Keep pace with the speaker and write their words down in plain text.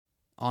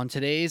on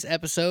today's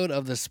episode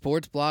of the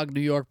Sports Blog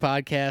New York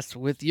podcast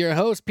with your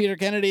host, Peter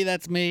Kennedy.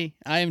 That's me.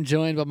 I am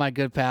joined by my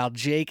good pal,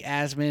 Jake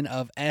Asman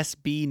of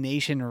SB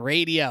Nation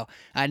Radio.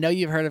 I know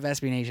you've heard of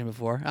SB Nation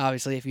before.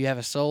 Obviously, if you have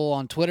a soul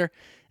on Twitter,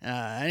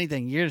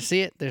 anything, you're going to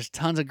see it. There's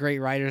tons of great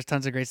writers,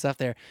 tons of great stuff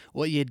there.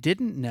 What you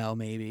didn't know,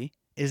 maybe,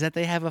 is that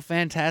they have a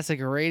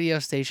fantastic radio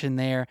station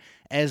there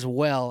as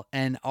well.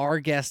 And our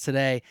guest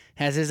today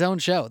has his own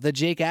show, The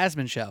Jake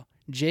Asman Show.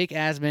 Jake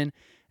Asman,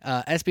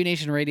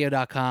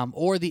 SBNationRadio.com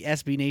or the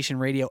SB Nation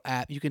Radio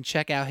app. You can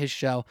check out his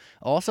show.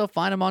 Also,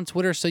 find him on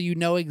Twitter so you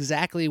know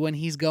exactly when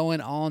he's going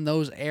on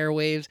those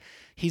airwaves.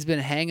 He's been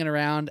hanging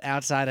around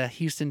outside of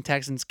Houston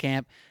Texans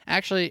camp.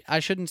 Actually, I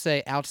shouldn't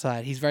say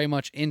outside. He's very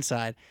much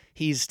inside.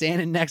 He's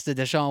standing next to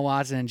Deshaun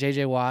Watson and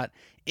J.J. Watt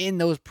in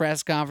those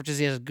press conferences.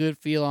 He has a good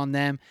feel on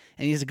them,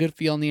 and he has a good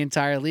feel on the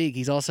entire league.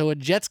 He's also a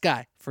Jets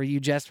guy for you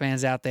Jets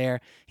fans out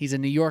there. He's a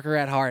New Yorker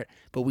at heart,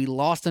 but we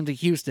lost him to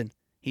Houston.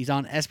 He's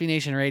on SB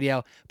Nation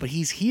Radio, but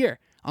he's here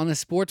on the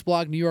Sports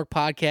Blog New York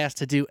podcast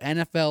to do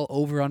NFL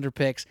over-under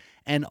picks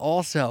and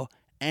also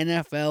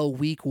NFL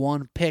Week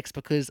 1 picks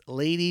because,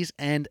 ladies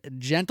and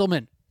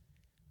gentlemen,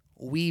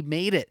 we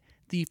made it.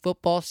 The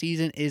football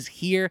season is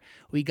here.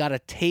 We got a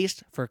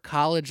taste for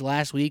college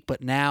last week,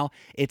 but now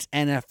it's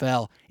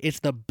NFL.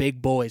 It's the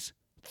big boys.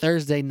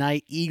 Thursday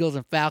night, Eagles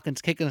and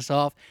Falcons kicking us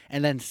off,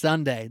 and then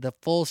Sunday, the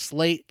full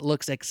slate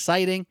looks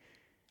exciting,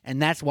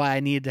 and that's why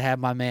I needed to have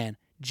my man,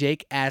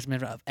 Jake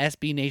Asman of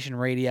SB Nation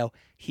Radio,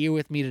 here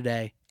with me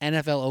today.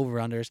 NFL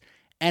over-unders,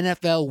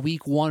 NFL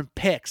Week 1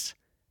 picks.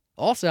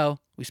 Also,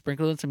 we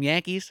sprinkled in some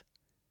Yankees.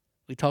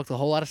 We talked a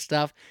whole lot of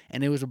stuff,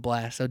 and it was a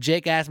blast. So,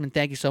 Jake Asman,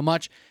 thank you so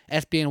much.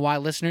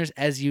 SBNY listeners,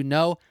 as you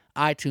know,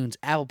 iTunes,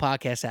 Apple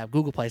Podcasts app,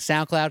 Google Play,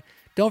 SoundCloud.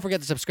 Don't forget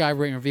to subscribe,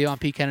 rate, and review. I'm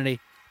Pete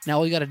Kennedy. Now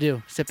all you got to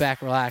do, sit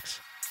back,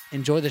 relax,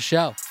 enjoy the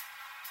show,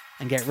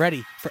 and get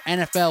ready for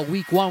NFL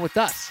Week 1 with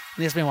us,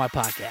 the SBNY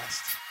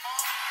podcast.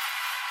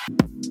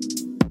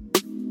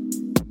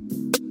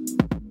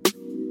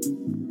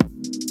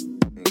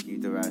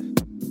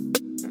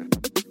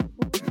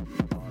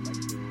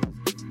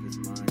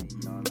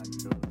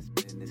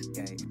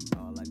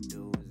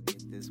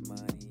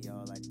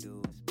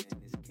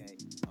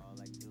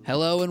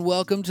 Hello and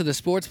welcome to the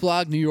Sports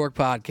Blog New York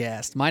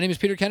podcast. My name is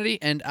Peter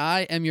Kennedy, and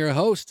I am your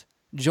host.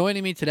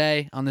 Joining me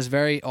today on this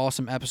very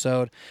awesome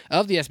episode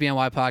of the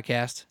SBNY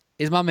podcast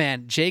is my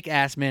man, Jake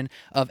Asman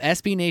of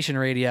SB Nation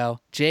Radio.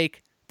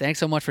 Jake, thanks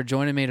so much for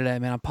joining me today,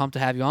 man. I'm pumped to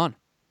have you on.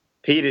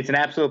 Pete, it's an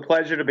absolute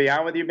pleasure to be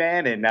on with you,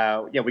 man. And,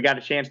 we got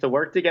a chance to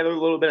work together a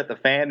little bit at the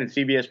Fan and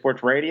CBS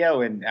Sports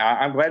Radio. And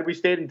I'm glad we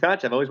stayed in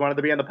touch. I've always wanted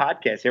to be on the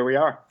podcast. Here we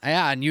are.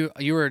 Yeah, and you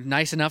were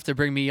nice enough to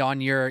bring me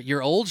on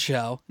your old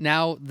show.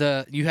 Now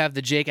you have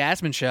the Jake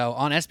Asman Show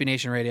on SB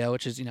Nation Radio,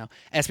 which is,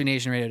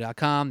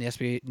 SBNationRadio.com, the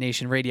SB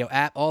Nation Radio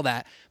app, all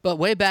that. But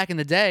way back in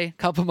the day, a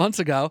couple months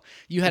ago,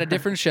 you had a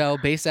different show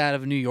based out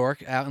of New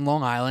York, out in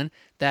Long Island,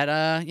 that,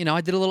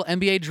 I did a little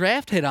NBA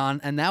draft hit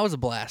on, and that was a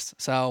blast.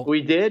 So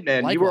we did,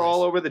 and likewise. You were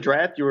all over the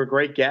draft. You were a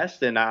great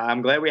guest, and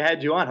I'm glad we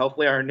had you on.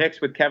 Hopefully our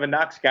Knicks with Kevin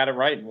Knox got it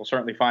right, and we'll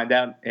certainly find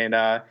out in,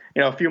 a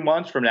few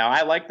months from now.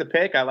 I like the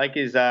pick. I like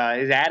his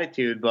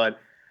attitude, but,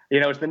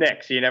 it's the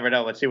Knicks. You never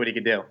know. Let's see what he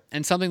can do.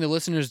 And something the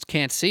listeners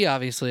can't see,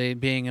 obviously,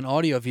 being an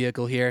audio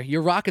vehicle here,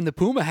 you're rocking the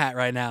Puma hat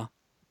right now.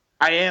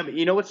 I am.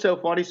 You know what's so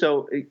funny?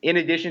 So in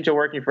addition to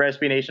working for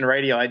SB Nation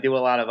Radio, I do a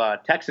lot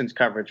of Texans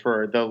coverage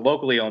for the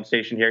locally owned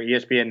station here,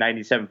 ESPN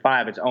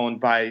 97.5. It's owned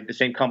by the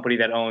same company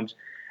that owns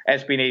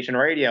SB Nation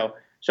Radio.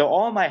 So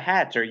all my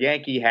hats are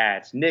Yankee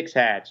hats, Knicks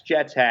hats,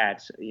 Jets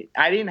hats.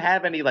 I didn't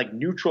have any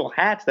neutral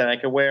hats that I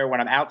could wear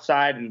when I'm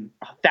outside in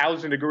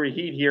 1,000-degree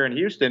heat here in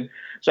Houston.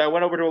 So I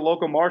went over to a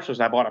local Marshalls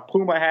and I bought a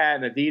Puma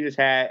hat, an Adidas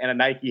hat, and a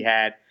Nike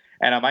hat.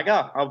 And I'm like,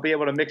 I'll be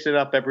able to mix it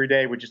up every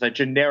day with just a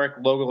generic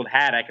logoed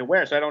hat I can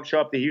wear, so I don't show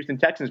up to Houston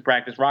Texans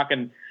practice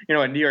rocking,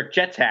 a New York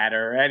Jets hat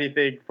or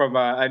anything from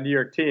a New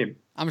York team.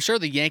 I'm sure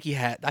the Yankee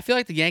hat. I feel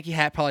like the Yankee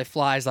hat probably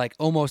flies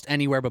almost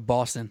anywhere but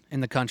Boston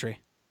in the country.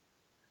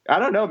 I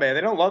don't know, man.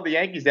 They don't love the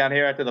Yankees down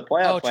here after the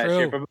playoffs last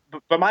year.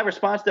 But my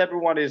response to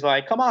everyone is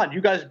come on, you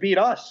guys beat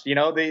us.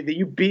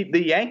 You beat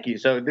the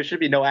Yankees, so there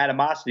should be no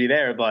animosity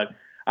there. But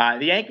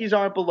the Yankees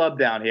aren't beloved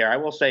down here. I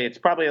will say it's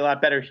probably a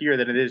lot better here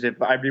than it is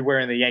if I'd be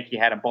wearing the Yankee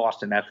hat in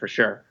Boston. That's for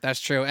sure. That's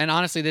true. And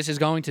honestly, this is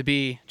going to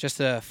be just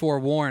a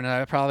forewarn.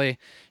 I probably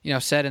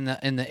said in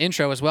the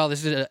intro as well.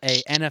 This is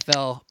a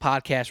NFL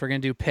podcast. We're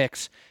going to do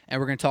picks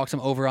and we're going to talk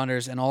some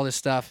over-unders and all this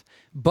stuff.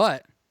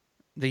 But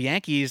the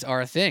Yankees are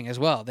a thing as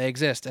well. They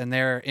exist, and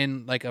they're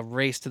in a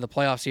race to the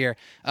playoffs here.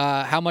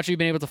 How much have you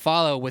been able to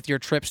follow with your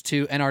trips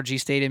to NRG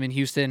Stadium in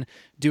Houston,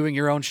 doing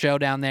your own show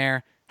down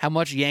there? How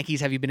much Yankees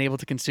have you been able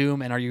to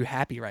consume, and are you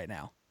happy right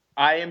now?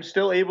 I am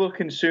still able to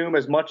consume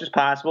as much as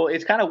possible.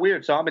 It's kind of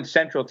weird. So I'm in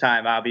Central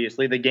Time,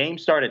 obviously. The game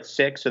started at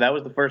 6, so that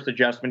was the first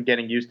adjustment,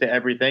 getting used to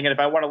everything. And if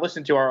I want to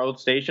listen to our old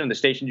station, the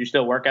station you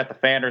still work at, the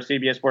Fan or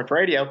CBS Sports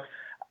Radio,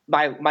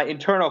 my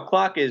internal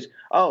clock is,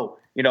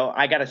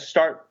 I got to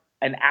start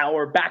an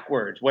hour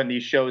backwards when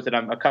these shows that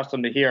I'm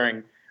accustomed to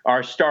hearing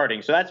are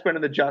starting. So that's been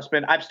an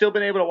adjustment. I've still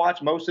been able to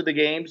watch most of the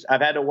games.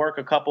 I've had to work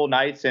a couple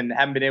nights and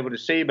haven't been able to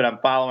see, but I'm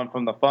following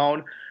from the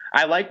phone.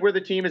 I like where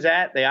the team is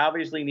at. They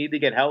obviously need to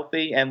get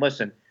healthy. And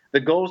listen, the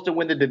goal is to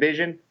win the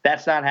division.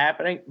 That's not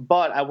happening.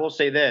 But I will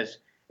say this.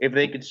 If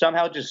they could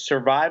somehow just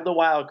survive the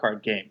wild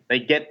card game, they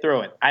get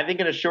through it. I think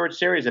in a short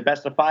series, a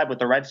best of 5 with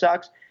the Red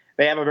Sox,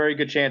 they have a very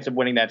good chance of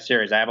winning that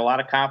series. I have a lot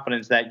of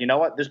confidence that, you know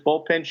what, this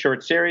bullpen,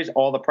 short series,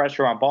 all the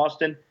pressure on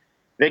Boston,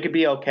 they could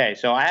be okay.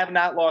 So I have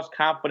not lost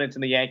confidence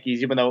in the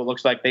Yankees, even though it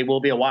looks like they will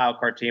be a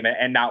wild card team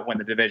and not win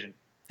the division.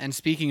 And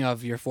speaking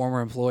of your former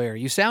employer,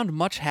 you sound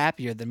much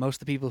happier than most of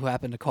the people who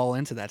happen to call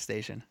into that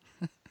station.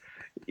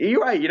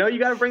 You're right. You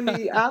got to bring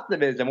the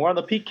optimism. We're on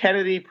the Pete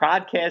Kennedy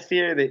podcast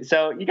here.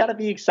 So you got to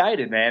be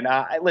excited, man.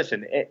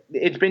 Listen,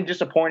 it's been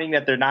disappointing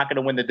that they're not going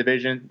to win the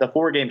division. The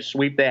 4-game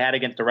sweep they had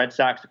against the Red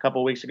Sox a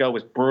couple of weeks ago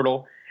was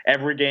brutal.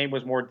 Every game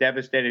was more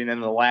devastating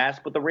than the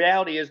last. But the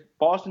reality is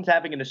Boston's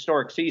having an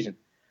historic season.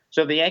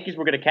 So if the Yankees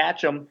were going to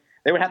catch them,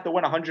 they would have to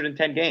win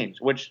 110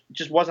 games, which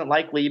just wasn't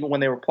likely even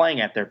when they were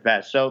playing at their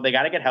best. So they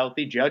got to get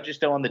healthy. Judge is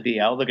still on the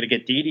DL. They're going to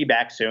get Didi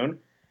back soon.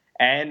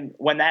 And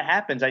when that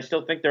happens, I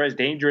still think they're as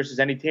dangerous as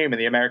any team in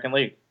the American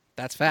League.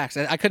 That's facts.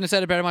 I couldn't have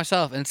said it better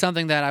myself. And it's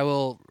something that I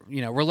will,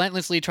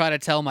 relentlessly try to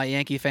tell my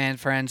Yankee fan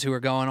friends who are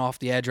going off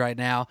the edge right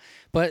now.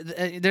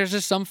 But there's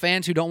just some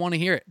fans who don't want to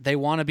hear it. They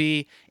want to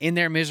be in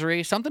their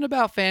misery. Something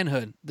about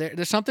fanhood.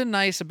 There's something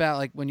nice about,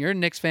 like, when you're a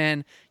Knicks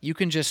fan, you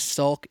can just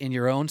sulk in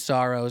your own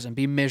sorrows and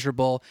be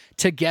miserable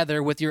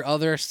together with your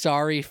other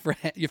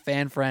your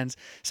fan friends.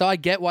 So I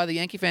get why the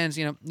Yankee fans,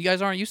 you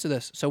guys aren't used to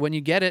this. So when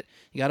you get it,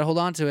 you got to hold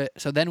on to it.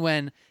 So then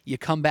when you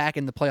come back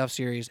in the playoff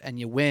series and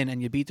you win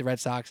and you beat the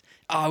Red Sox,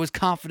 I was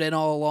confident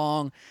all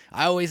along.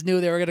 I always knew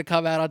they were going to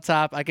come out on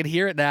top. I could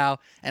hear it now.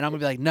 And I'm going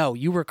to be like, no,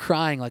 you were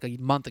crying like a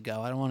month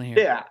ago. I don't want to hear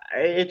it. Yeah,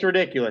 it's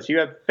ridiculous. You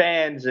have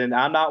fans, and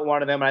I'm not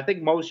one of them. And I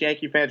think most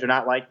Yankee fans are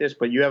not like this,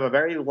 but you have a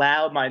very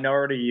loud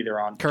minority either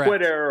on Correct.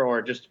 Twitter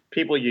or just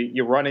people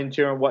you run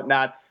into and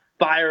whatnot.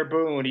 Fire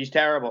Boone. He's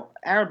terrible.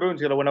 Aaron Boone's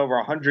going to win over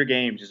 100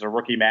 games as a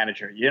rookie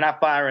manager. You're not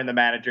firing the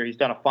manager. He's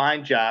done a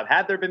fine job.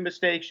 Have there been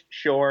mistakes?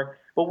 Sure.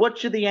 But what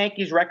should the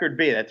Yankees' record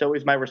be? That's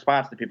always my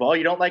response to people. Oh,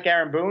 you don't like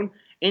Aaron Boone?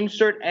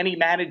 Insert any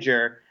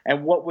manager,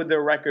 and what would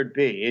their record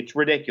be? It's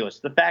ridiculous.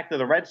 The fact that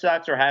the Red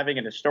Sox are having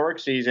an historic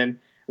season,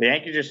 the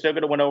Yankees are still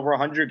going to win over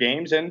 100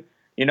 games, and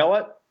you know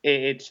what?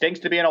 It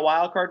stinks to be in a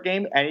wild card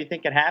game.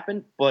 Anything can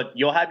happen, but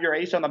you'll have your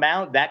ace on the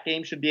mound. That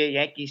game should be at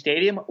Yankee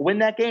Stadium. Win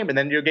that game, and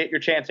then you'll get your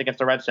chance against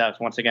the Red Sox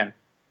once again.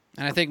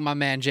 And I think my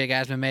man Jake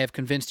Asman may have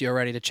convinced you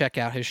already to check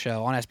out his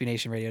show on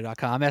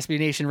SBNationRadio.com, SB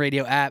Nation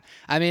Radio app.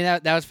 I mean,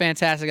 that was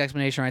fantastic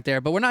explanation right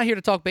there. But we're not here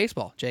to talk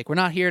baseball, Jake. We're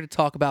not here to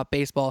talk about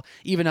baseball,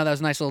 even though that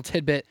was a nice little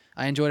tidbit.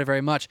 I enjoyed it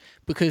very much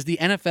because the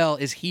NFL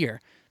is here.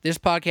 This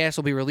podcast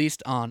will be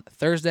released on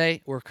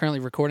Thursday. We're currently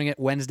recording it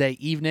Wednesday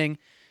evening.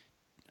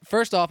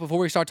 First off, before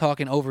we start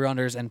talking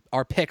over-unders and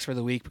our picks for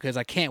the week, because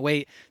I can't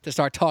wait to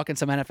start talking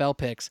some NFL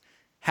picks,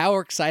 how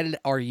excited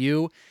are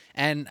you?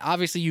 And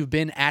obviously, you've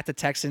been at the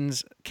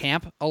Texans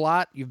camp a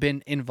lot. You've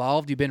been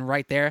involved. You've been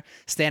right there,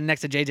 standing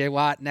next to J.J.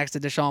 Watt, next to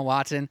Deshaun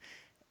Watson.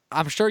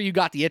 I'm sure you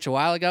got the itch a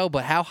while ago,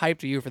 but how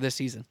hyped are you for this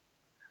season?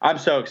 I'm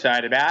so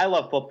excited, man. I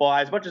love football.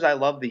 As much as I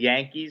love the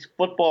Yankees,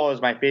 football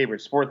is my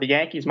favorite sport. The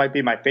Yankees might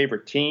be my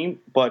favorite team,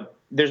 but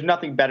there's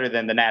nothing better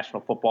than the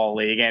National Football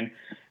League. And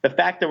the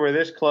fact that we're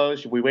this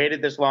close, we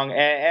waited this long,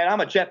 and I'm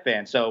a Jet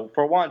fan. So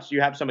for once,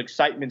 you have some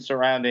excitement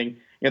surrounding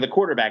the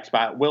quarterback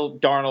spot. Will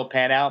Darnold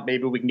pan out?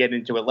 Maybe we can get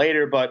into it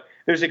later. But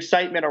there's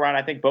excitement around,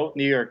 I think, both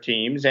New York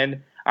teams.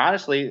 And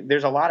honestly,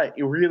 there's a lot of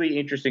really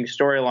interesting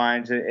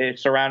storylines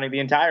surrounding the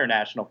entire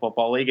National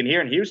Football League. And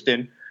here in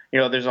Houston,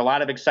 there's a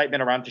lot of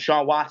excitement around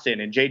Deshaun Watson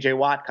and J.J.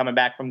 Watt coming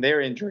back from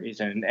their injuries.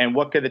 And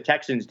what could the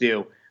Texans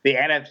do? The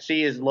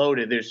NFC is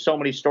loaded. There's so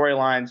many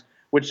storylines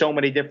with so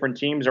many different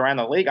teams around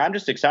the league. I'm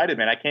just excited,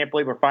 man. I can't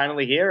believe we're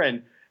finally here.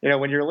 And,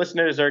 when your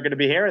listeners are going to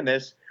be hearing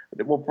this,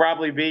 we'll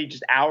probably be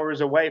just hours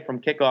away from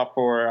kickoff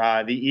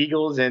for the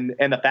Eagles and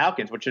the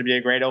Falcons, which should be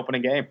a great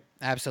opening game.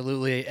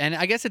 Absolutely. And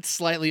I guess it's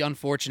slightly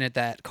unfortunate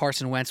that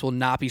Carson Wentz will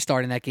not be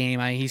starting that game.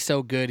 He's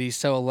so good. He's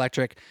so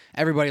electric.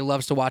 Everybody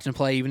loves to watch him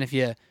play, even if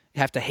you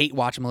have to hate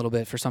watch him a little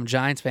bit for some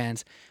Giants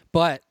fans.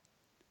 But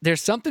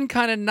there's something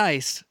kind of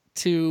nice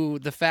to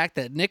the fact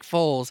that Nick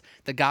Foles,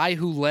 the guy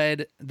who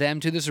led them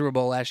to the Super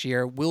Bowl last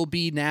year, will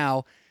be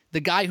now the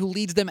guy who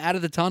leads them out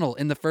of the tunnel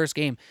in the first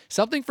game.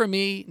 Something for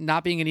me,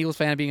 not being an Eagles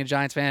fan, being a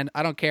Giants fan,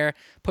 I don't care.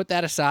 Put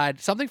that aside.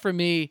 Something for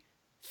me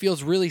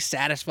feels really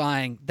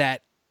satisfying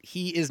that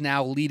he is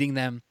now leading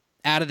them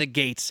out of the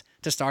gates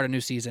to start a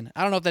new season.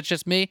 I don't know if that's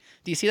just me.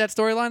 Do you see that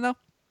storyline, though?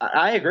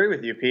 I agree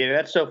with you, Peter.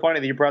 That's so funny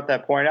that you brought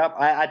that point up.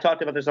 I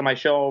talked about this on my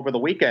show over the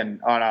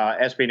weekend on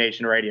SB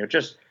Nation Radio.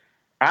 Just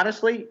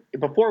honestly,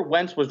 before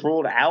Wentz was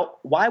ruled out,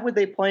 why would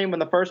they play him in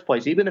the first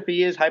place, even if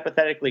he is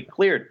hypothetically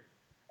cleared?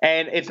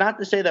 And it's not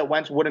to say that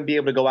Wentz wouldn't be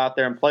able to go out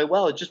there and play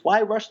well. It's just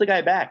why rush the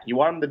guy back? You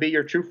want him to be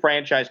your true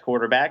franchise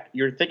quarterback.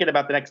 You're thinking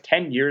about the next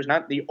 10 years,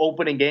 not the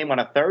opening game on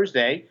a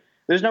Thursday.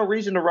 there's no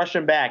reason to rush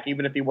him back,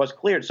 even if he was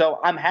cleared. So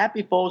I'm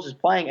happy Foles is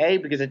playing, A,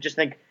 because I just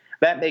think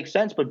that makes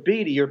sense. But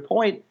B, to your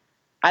point,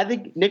 I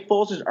think Nick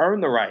Foles has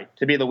earned the right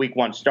to be the week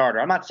 1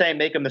 starter. I'm not saying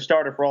make him the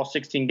starter for all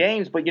 16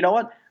 games, but you know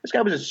what? This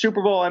guy was a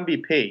Super Bowl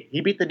MVP.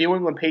 He beat the New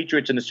England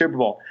Patriots in the Super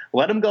Bowl.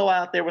 Let him go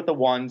out there with the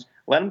ones.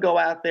 Let him go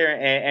out there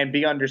and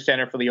be under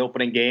center for the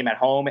opening game at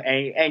home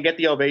and get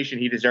the ovation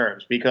he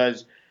deserves,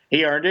 because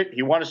he earned it.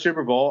 He won a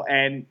Super Bowl,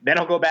 and then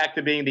he'll go back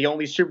to being the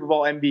only Super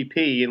Bowl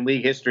MVP in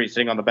league history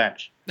sitting on the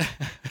bench.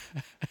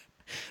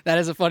 That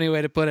is a funny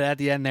way to put it at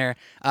the end there.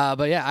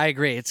 But yeah, I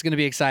agree. It's going to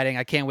be exciting.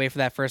 I can't wait for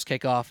that first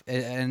kickoff.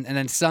 And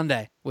then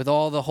Sunday with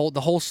all the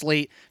whole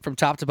slate from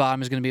top to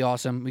bottom is going to be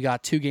awesome. We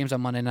got 2 games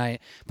on Monday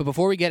night. But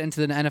before we get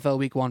into the NFL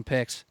Week 1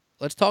 picks,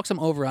 let's talk some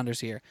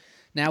over-unders here.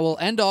 Now, we'll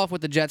end off with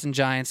the Jets and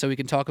Giants so we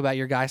can talk about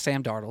your guy,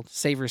 Sam Darnold,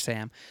 Savor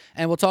Sam.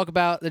 And we'll talk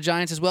about the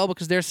Giants as well,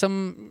 because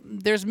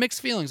there's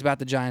mixed feelings about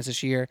the Giants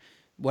this year.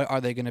 What are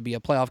they going to be,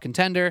 a playoff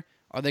contender?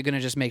 Are they going to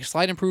just make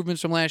slight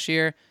improvements from last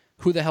year?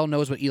 Who the hell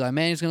knows what Eli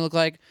Manning is going to look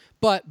like?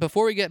 But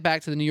before we get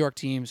back to the New York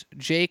teams,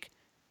 Jake,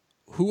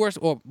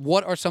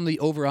 what are some of the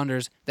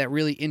over-unders that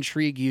really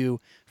intrigue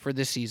you for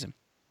this season?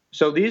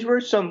 So these were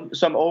some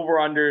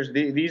over-unders.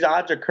 These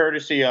odds are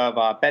courtesy of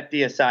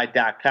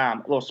BetDSI.com.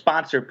 A little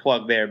sponsor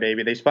plug there,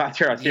 baby. They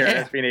sponsor us here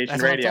at SB Nation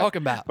that's Radio. What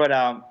I'm talking about.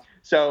 But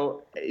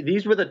so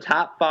these were the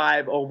top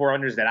 5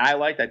 over-unders that I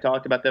liked. I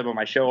talked about them on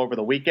my show over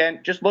the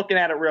weekend. Just looking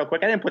at it real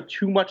quick, I didn't put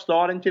too much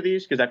thought into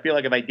these because I feel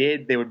like if I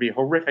did, they would be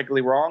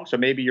horrifically wrong. So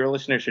maybe your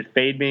listeners should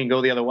fade me and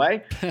go the other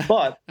way.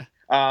 But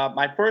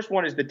my first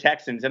one is the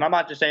Texans. And I'm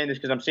not just saying this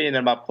because I'm seeing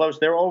them up close.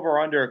 Their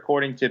over-under,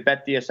 according to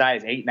BetDSI,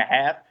 is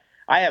 8.5.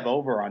 I have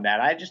over on that.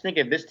 I just think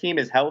if this team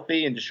is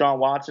healthy and Deshaun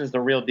Watson's the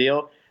real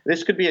deal,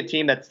 this could be a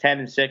team that's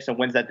 10-6 and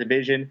wins that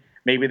division.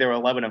 Maybe they're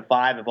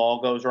 11-5 if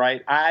all goes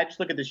right. I just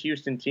look at this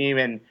Houston team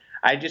and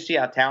I just see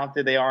how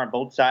talented they are on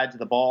both sides of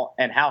the ball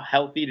and how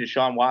healthy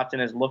Deshaun Watson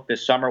has looked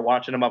this summer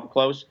watching them up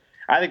close.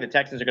 I think the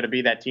Texans are going to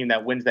be that team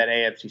that wins that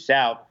AFC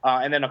South.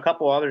 And then a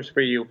couple others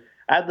for you.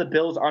 I have the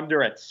Bills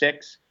under at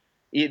 6.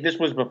 This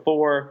was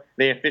before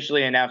they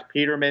officially announced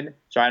Peterman,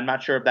 so I'm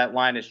not sure if that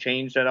line has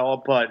changed at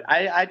all. But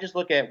I just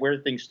look at where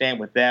things stand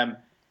with them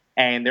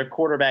and their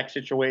quarterback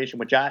situation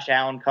with Josh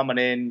Allen coming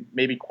in,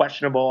 maybe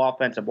questionable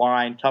offensive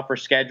line, tougher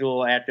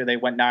schedule after they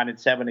went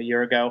 9-7 a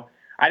year ago.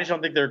 I just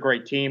don't think they're a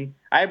great team.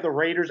 I have the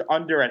Raiders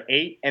under at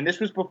 8, and this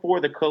was before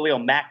the Khalil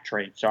Mack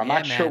trade, so I'm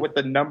not sure what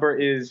the number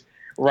is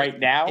right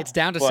now. It's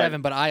down to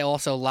 7, but I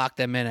also locked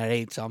them in at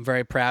 8, so I'm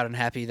very proud and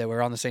happy that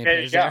we're on the same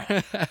page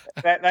there.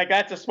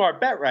 That's a smart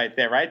bet right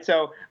there, right?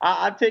 So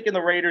I'm taking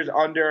the Raiders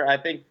under. I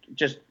think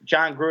just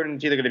John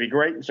Gruden's either going to be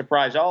great and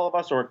surprise all of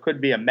us, or it could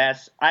be a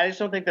mess. I just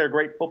don't think they're a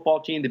great football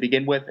team to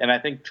begin with, and I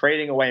think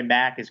trading away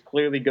Mack is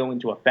clearly going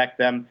to affect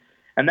them.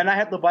 And then I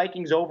have the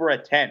Vikings over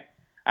at 10.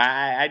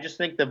 I just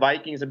think the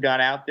Vikings have gone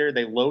out there.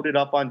 They loaded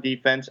up on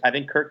defense. I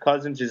think Kirk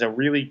Cousins is a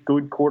really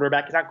good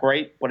quarterback. He's not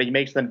great, but he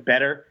makes them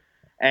better.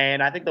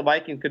 And I think the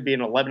Vikings could be an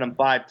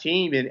 11-5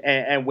 team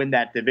and win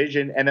that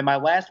division. And then my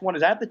last one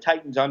is I have the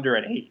Titans under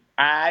at 8.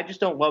 I just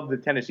don't love the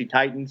Tennessee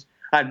Titans.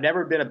 I've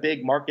never been a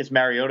big Marcus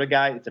Mariota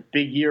guy. It's a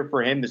big year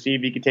for him to see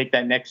if he can take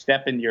that next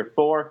step in year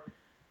 4.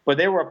 But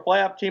they were a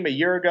playoff team a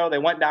year ago. They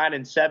went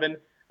 9-7.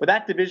 But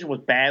that division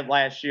was bad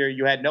last year.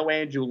 You had no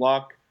Andrew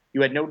Luck.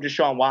 You had no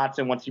Deshaun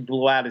Watson once he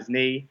blew out his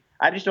knee.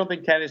 I just don't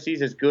think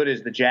Tennessee's as good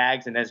as the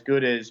Jags and as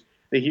good as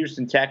the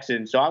Houston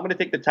Texans. So I'm going to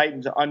take the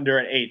Titans under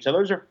at 8. So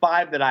those are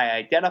 5 that I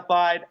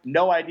identified.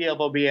 No idea if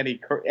there'll be any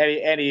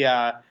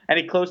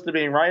close to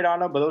being right on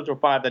them, but those are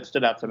 5 that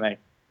stood out to me.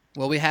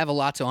 Well, we have a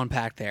lot to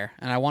unpack there,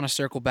 and I want to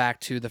circle back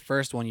to the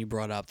first one you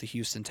brought up, the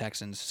Houston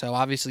Texans. So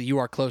obviously you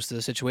are close to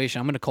the situation.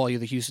 I'm going to call you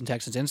the Houston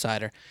Texans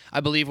insider.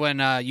 I believe when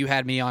you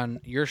had me on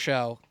your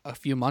show a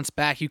few months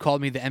back, you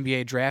called me the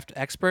NBA draft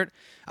expert.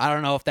 I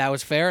don't know if that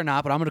was fair or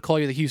not, but I'm going to call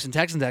you the Houston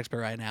Texans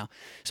expert right now.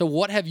 So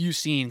what have you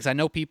seen? Because I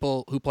know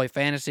people who play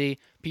fantasy,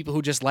 people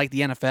who just like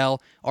the NFL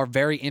are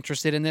very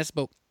interested in this,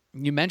 but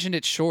you mentioned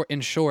it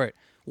in short.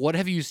 What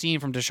have you seen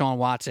from Deshaun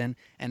Watson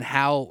and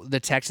how the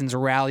Texans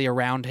rally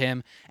around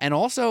him? And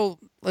also,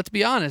 let's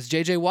be honest,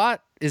 J.J.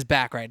 Watt is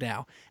back right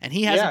now, and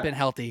he hasn't been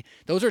healthy.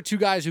 Those are 2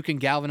 guys who can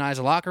galvanize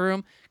a locker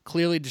room.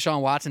 Clearly,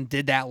 Deshaun Watson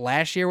did that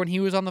last year when he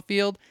was on the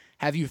field.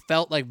 Have you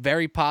felt like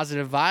very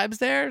positive vibes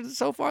there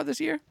so far this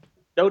year?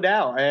 No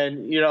doubt.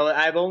 And,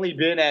 I've only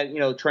been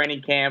at,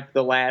 training camp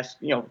the last,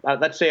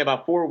 let's say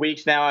about 4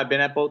 weeks now. I've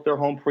been at both their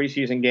home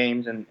preseason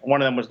games, and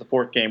one of them was the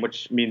 4th game,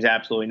 which means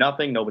absolutely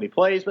nothing. Nobody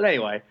plays. But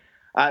anyway,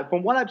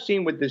 from what I've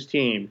seen with this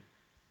team,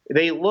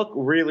 they look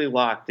really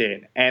locked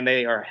in, and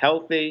they are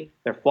healthy.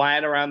 They're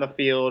flying around the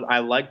field. I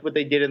liked what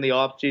they did in the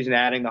offseason,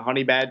 adding the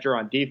Honey Badger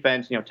on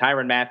defense.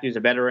 Tyrann Mathieu is a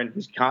veteran.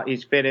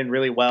 He's fit in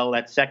really well.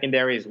 That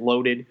secondary is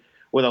loaded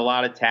with a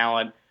lot of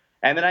talent.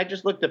 And then I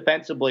just look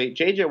defensively.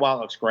 J.J. Watt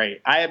looks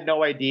great. I have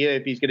no idea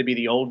if he's going to be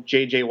the old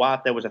J.J.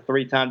 Watt that was a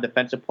 3-time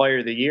Defensive Player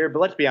of the Year. But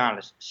let's be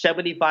honest,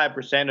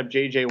 75% of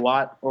J.J.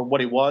 Watt, or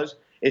what he was,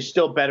 is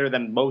still better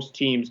than most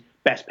teams'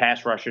 best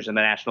pass rushers in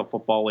the National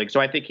Football League. So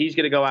I think he's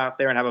going to go out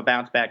there and have a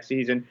bounce-back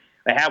season.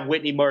 They have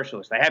Whitney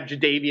Mercilus. They have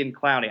Jadeveon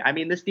Clowney. I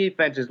mean, this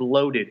defense is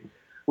loaded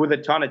with a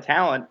ton of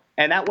talent,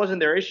 and that wasn't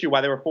their issue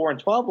why they were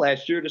 4-12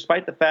 last year,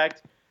 despite the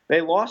fact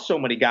they lost so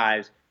many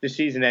guys to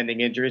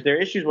season-ending injuries.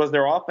 Their issues was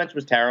their offense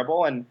was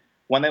terrible, and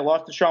when they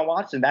lost to Deshaun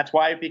Watson, that's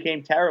why it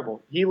became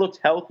terrible. He looks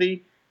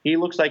healthy. He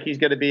looks like he's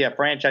going to be a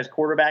franchise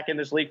quarterback in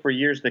this league for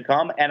years to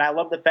come, and I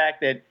love the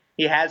fact that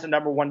he has a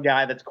number one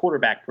guy that's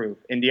quarterback-proof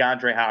in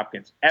DeAndre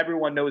Hopkins.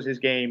 Everyone knows his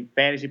game.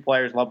 Fantasy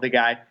players love the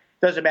guy.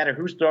 Doesn't matter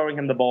who's throwing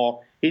him the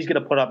ball. He's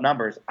going to put up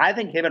numbers. I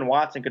think him and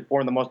Watson could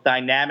form the most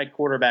dynamic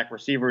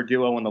quarterback-receiver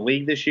duo in the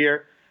league this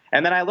year.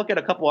 And then I look at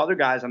a couple other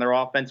guys on their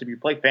offense. If you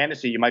play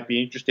fantasy, you might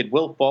be interested.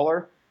 Will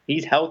Fuller,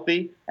 he's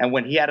healthy. And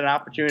when he had an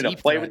opportunity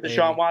to play with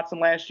Deshaun Watson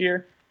last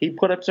year, he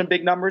put up some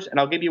big numbers. And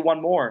I'll give you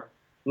one more.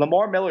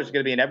 Lamar Miller is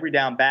going to be an every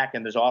down back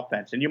in this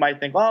offense. And you might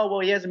think, oh, well,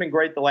 he hasn't been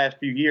great the last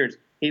few years.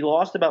 He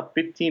lost about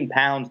 15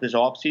 pounds this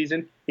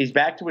offseason. He's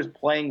back to his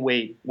playing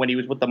weight when he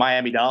was with the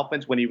Miami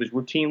Dolphins, when he was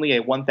routinely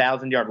a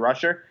 1,000-yard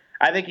rusher.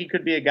 I think he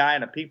could be a guy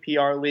in a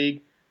PPR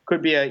league,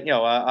 could be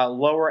a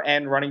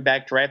lower-end running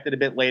back drafted a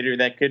bit later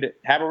that could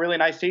have a really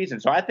nice season.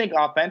 So I think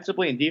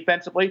offensively and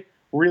defensively,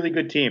 really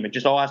good team. It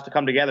just all has to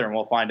come together, and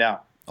we'll find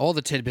out. All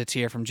the tidbits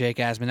here from Jake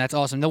Asman. That's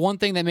awesome. The one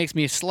thing that makes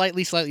me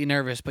slightly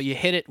nervous, but you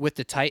hit it with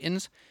the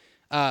Titans.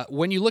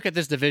 When you look at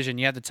this division,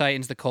 you have the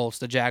Titans, the Colts,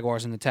 the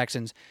Jaguars, and the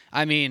Texans.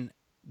 I mean,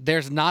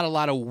 there's not a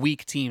lot of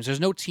weak teams. There's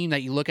no team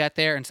that you look at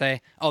there and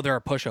say, oh, they're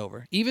a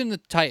pushover. Even the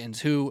Titans,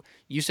 who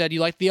you said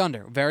you like the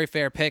under. Very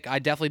fair pick. I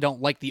definitely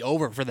don't like the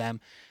over for them.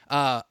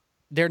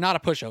 They're not a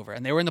pushover,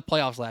 and they were in the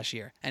playoffs last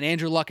year, and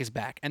Andrew Luck is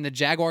back, and the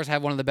Jaguars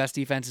have one of the best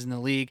defenses in the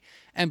league,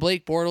 and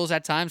Blake Bortles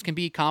at times can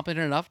be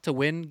competent enough to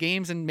win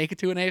games and make it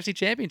to an AFC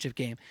Championship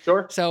game.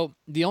 Sure. So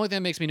the only thing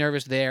that makes me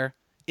nervous there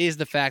is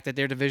the fact that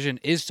their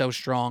division is so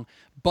strong,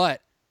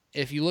 but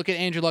if you look at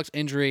Andrew Luck's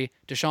injury,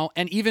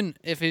 and even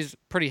if he's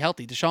pretty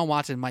healthy, Deshaun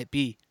Watson might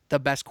be the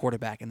best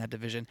quarterback in that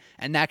division,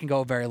 and that can go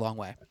a very long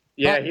way.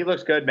 Yeah, he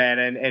looks good, man,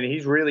 and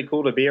he's really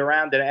cool to be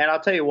around. And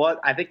I'll tell you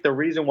what, I think the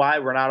reason why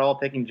we're not all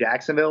picking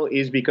Jacksonville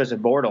is because of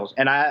Bortles.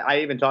 And I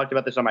even talked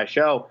about this on my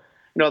show.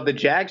 You know, the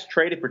Jags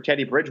traded for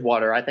Teddy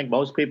Bridgewater. I think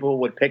most people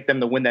would pick them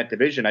to win that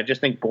division. I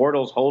just think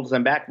Bortles holds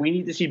them back. We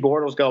need to see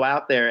Bortles go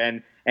out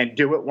there and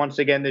do it once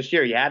again this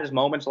year. He had his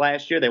moments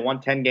last year. They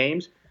won 10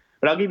 games.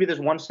 But I'll give you this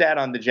one stat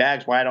on the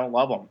Jags why I don't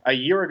love them. A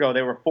year ago,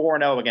 they were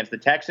 4-0 against the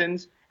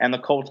Texans and the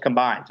Colts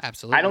combined.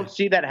 Absolutely. I don't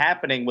see that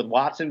happening with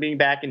Watson being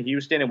back in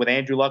Houston and with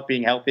Andrew Luck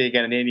being healthy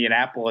again in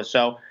Indianapolis.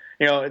 So,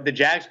 you know, the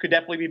Jags could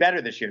definitely be better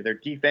this year. Their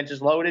defense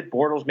is loaded.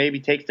 Bortles maybe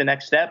takes the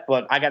next step,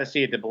 but I got to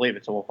see it to believe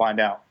it, so we'll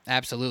find out.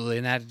 Absolutely,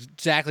 and that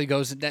exactly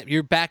goes –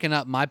 you're backing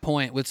up my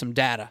point with some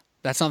data.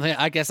 That's something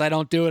I guess I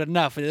don't do it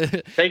enough.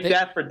 Take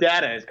that for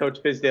data, as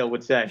Coach Fizdale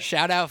would say.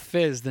 Shout out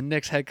Fizz, the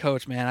Knicks head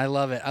coach, man. I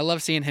love it. I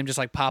love seeing him just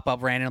like pop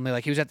up randomly.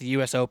 Like he was at the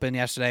U.S. Open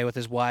yesterday with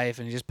his wife,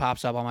 and he just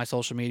pops up on my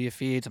social media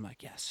feeds. I'm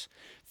like, yes,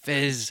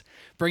 Fizz,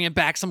 bringing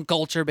back some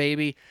culture,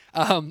 baby.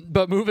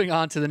 But moving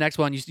on to the next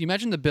one, you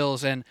mentioned the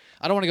Bills, and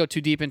I don't want to go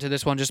too deep into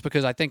this one just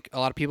because I think a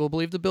lot of people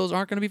believe the Bills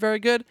aren't going to be very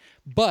good.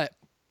 But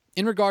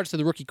in regards to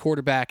the rookie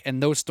quarterback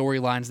and those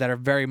storylines that are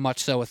very much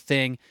so a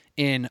thing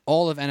in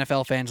all of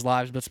NFL fans'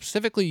 lives, but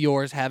specifically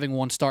yours, having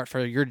one start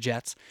for your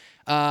Jets,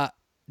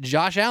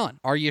 Josh Allen,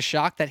 are you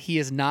shocked that he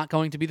is not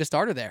going to be the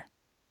starter there?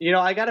 You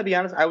know, I got to be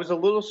honest, I was a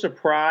little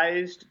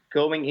surprised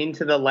going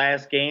into the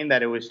last game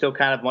that it was still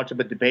kind of much of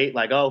a debate,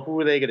 like, oh, who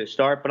are they going to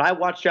start? But I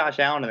watched Josh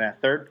Allen in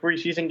that third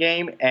preseason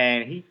game,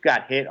 and he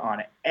got hit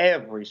on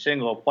every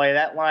single play.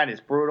 That line is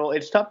brutal.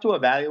 It's tough to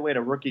evaluate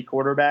a rookie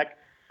quarterback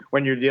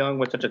when you're dealing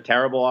with such a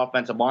terrible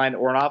offensive line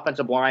or an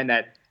offensive line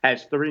that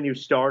has 3 new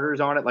starters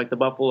on it like the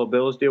Buffalo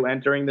Bills do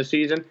entering the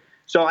season.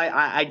 So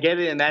I get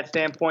it in that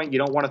standpoint. You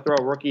don't want to throw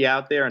a rookie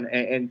out there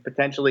and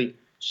potentially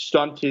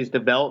stunt his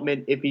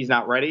development if he's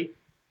not ready.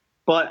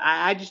 But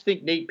I just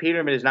think Nate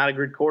Peterman is not a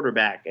good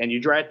quarterback, and you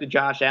drafted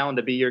Josh Allen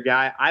to be your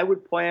guy. I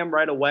would play him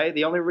right away.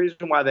 The only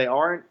reason why they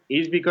aren't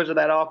is because of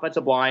that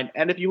offensive line.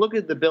 And if you look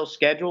at the Bills'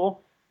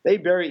 schedule, they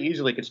very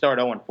easily could start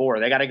 0-4.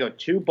 They got to go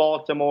to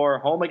Baltimore,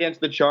 home against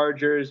the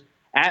Chargers,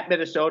 at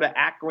Minnesota,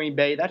 at Green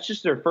Bay. That's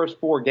just their first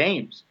 4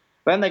 games.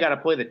 Then they got to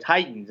play the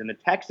Titans and the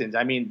Texans.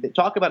 I mean,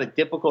 talk about a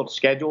difficult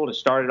schedule to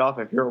start it off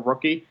if you're a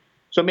rookie.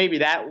 So maybe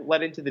that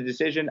led into the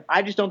decision.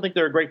 I just don't think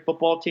they're a great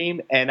football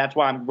team, and that's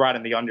why I'm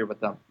riding the under with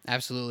them.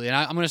 Absolutely. And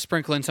I'm going to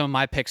sprinkle in some of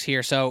my picks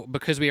here. So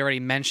because we already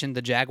mentioned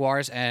the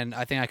Jaguars, and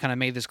I think I kind of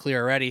made this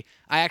clear already,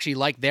 I actually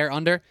like their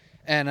under.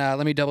 And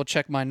let me double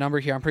check my number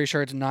here. I'm pretty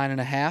sure it's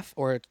 9.5,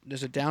 or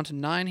is it down to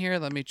 9 here?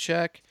 Let me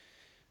check.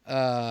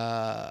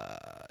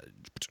 Yeah.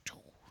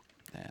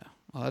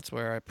 Well, that's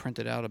where I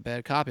printed out a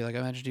bad copy, like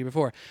I mentioned to you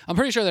before. I'm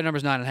pretty sure their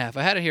number's 9.5.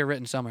 I had it here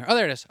written somewhere. Oh,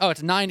 there it is. Oh,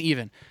 it's 9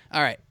 even.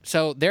 All right.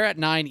 So they're at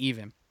 9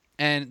 even.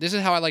 And this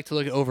is how I like to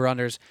look at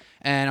over-unders.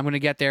 And I'm going to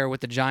get there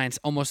with the Giants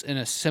almost in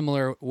a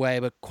similar way,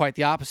 but quite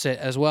the opposite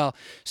as well.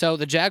 So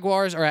the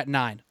Jaguars are at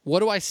 9. What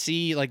do I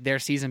see like their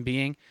season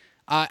being?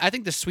 I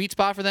think the sweet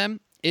spot for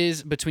them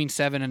is between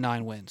 7 and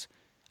 9 wins.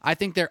 I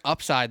think their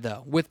upside,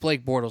 though, with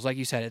Blake Bortles, like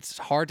you said, it's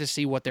hard to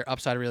see what their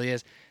upside really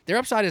is. Their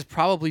upside is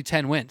probably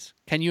 10 wins.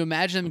 Can you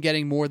imagine them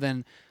getting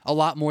a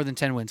lot more than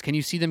 10 wins? Can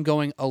you see them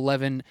going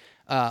 11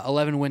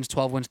 wins,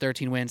 12 wins,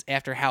 13 wins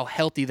after how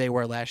healthy they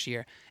were last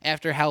year,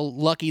 after how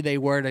lucky they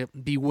were to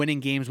be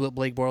winning games with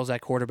Blake Bortles at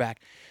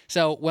quarterback?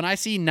 So when I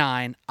see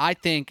 9, I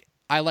think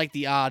I like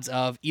the odds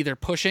of either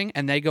pushing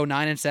and they go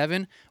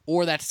 9-7,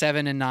 or that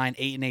 7-9,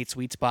 8-8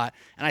 sweet spot.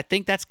 And I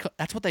think that's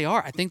what they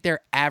are. I think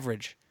they're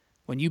average.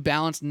 When you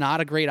balance not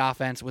a great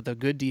offense with a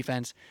good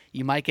defense,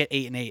 you might get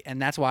 8-8,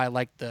 and that's why I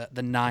like the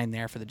 9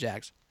 there for the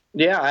Jags.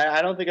 Yeah,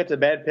 I don't think it's a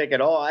bad pick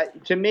at all.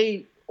 To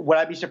me, would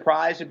I be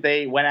surprised if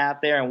they went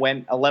out there and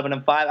went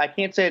 11-5? I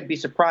can't say I'd be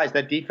surprised.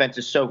 That defense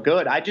is so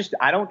good. I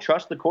don't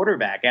trust the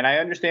quarterback, and I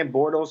understand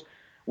Bortles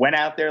went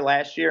out there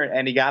last year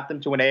and he got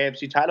them to an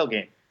AFC title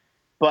game.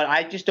 But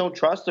I just don't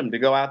trust him to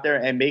go out there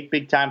and make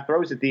big-time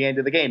throws at the end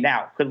of the game.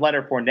 Now, could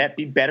Leonard Fournette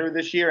be better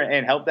this year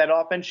and help that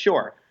offense?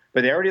 Sure.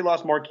 But they already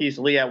lost Marquise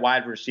Lee at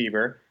wide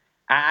receiver.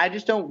 I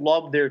just don't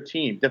love their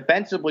team.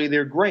 Defensively,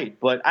 they're great.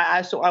 But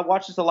I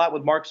watched this a lot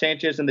with Mark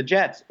Sanchez and the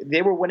Jets.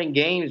 They were winning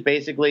games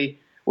basically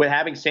with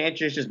having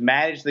Sanchez just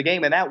manage the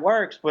game, and that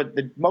works. But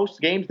the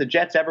most games the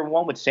Jets ever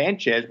won with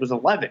Sanchez was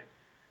 11.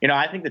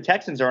 I think the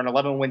Texans are an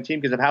 11-win team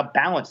because of how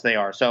balanced they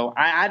are. So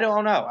I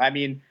don't know. I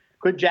mean,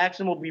 could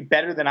Jacksonville be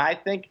better than I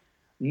think?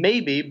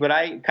 Maybe, but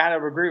I kind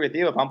of agree with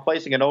you. If I'm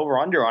placing an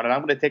over-under on it,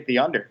 I'm going to take the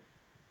under.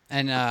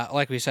 And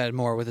like we said,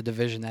 more with the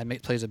division,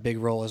 that plays a big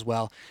role as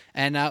well.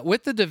 And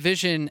with the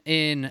division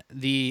in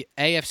the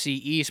AFC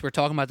East, we're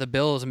talking about the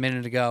Bills a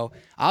minute ago.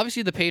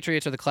 Obviously, the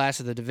Patriots are the class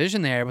of the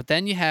division there, but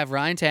then you have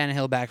Ryan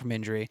Tannehill back from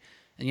injury,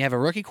 and you have a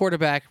rookie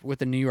quarterback with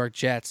the New York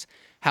Jets.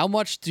 How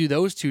much do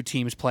those two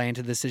teams play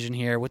into the decision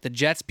here, with the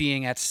Jets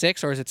being at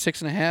 6, or is it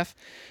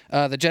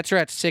 6.5? The Jets are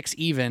at 6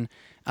 even.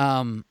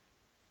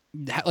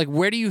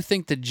 Where do you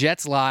think the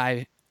Jets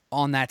lie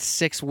on that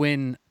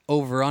 6-win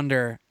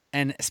over-under,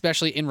 and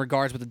especially in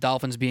regards with the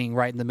Dolphins being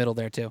right in the middle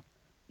there too?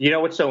 You know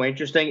what's so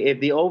interesting? If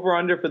the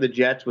over-under for the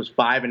Jets was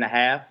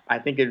 5.5, I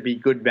think it'd be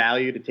good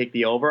value to take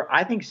the over.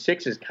 I think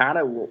 6 is kind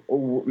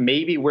of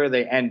maybe where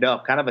they end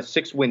up, kind of a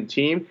 6-win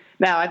team.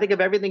 Now, I think if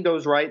everything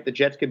goes right, the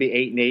Jets could be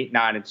 8-8,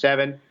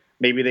 9-7.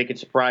 Maybe they could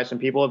surprise some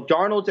people. If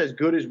Darnold's as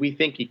good as we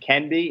think he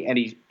can be, and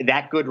he's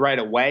that good right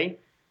away,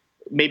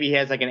 maybe he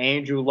has like an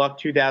Andrew Luck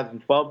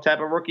 2012 type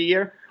of rookie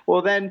year,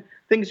 well, then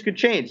things could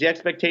change. The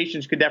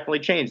expectations could definitely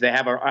change. They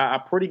have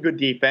a pretty good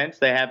defense.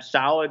 They have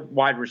solid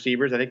wide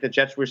receivers. I think the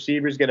Jets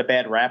receivers get a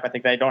bad rap. I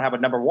think they don't have a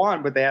number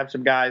one, but they have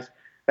some guys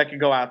that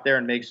could go out there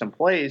and make some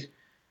plays.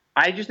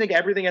 I just think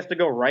everything has to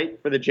go right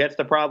for the Jets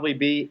to probably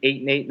be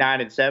 8-8,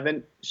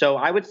 9-7. So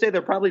I would say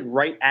they're probably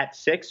right at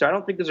 6. So I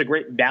don't think there's a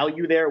great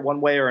value there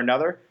one way or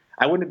another.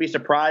 I wouldn't be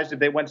surprised if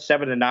they went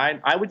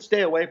 7-9. I would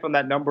stay away from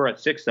that number at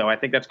 6, though. I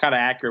think that's kind of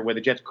accurate where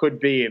the Jets could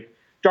be. If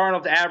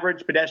Darnold's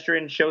average,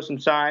 pedestrian, show some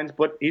signs,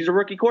 but he's a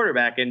rookie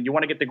quarterback, and you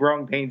want to get the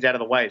growing pains out of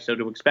the way. So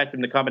to expect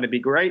him to come in and be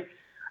great,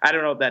 I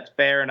don't know if that's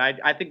fair. And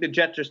I think the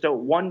Jets are still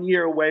 1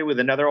 year away with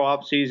another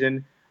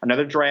offseason,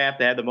 another draft.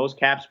 They have the most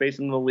cap space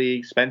in the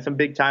league, spend some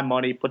big-time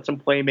money, put some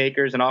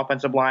playmakers and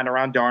offensive line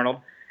around Darnold.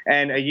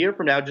 And a year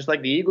from now, just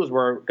like the Eagles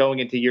were going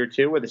into year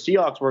 2, or the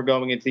Seahawks were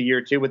going into year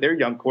 2 with their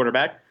young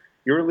quarterback,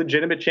 you're a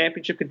legitimate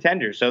championship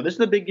contender. So this is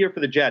a big year for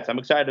the Jets. I'm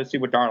excited to see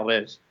what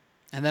Darnold is.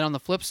 And then on the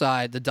flip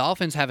side, the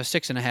Dolphins have a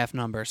 6.5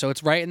 number, so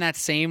it's right in that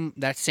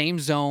same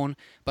zone.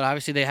 But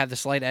obviously, they have the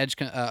slight edge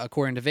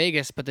according to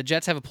Vegas. But the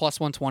Jets have a plus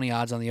 120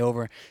 odds on the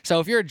over.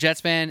 So if you're a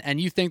Jets fan and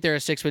you think they're a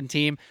 6-win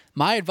team,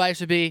 my advice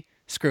would be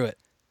screw it,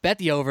 bet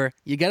the over.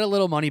 You get a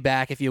little money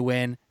back if you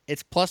win.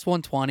 It's plus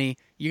 120.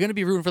 You're going to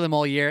be rooting for them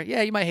all year.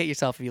 Yeah, you might hate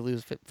yourself if you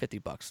lose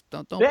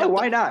 $50.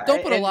 Why not?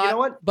 Don't put a lot. You know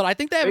what? But I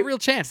think they have a real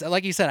chance.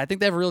 Like you said, I think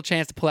they have a real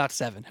chance to pull out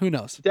 7. Who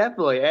knows?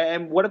 Definitely.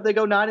 And what if they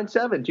go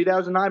 9-7?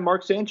 2009,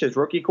 Mark Sanchez,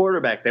 rookie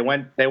quarterback. They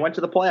went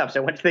to the playoffs.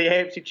 They went to the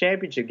AFC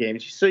Championship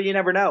games. So you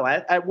never know.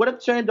 What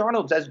if Sam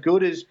Darnold's as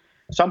good as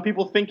some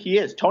people think he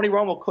is? Tony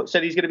Romo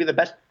said he's going to be the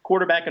best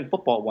quarterback in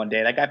football one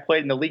day. That guy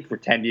played in the league for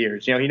 10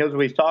 years. He knows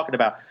what he's talking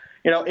about.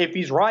 If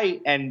he's right,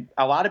 and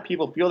a lot of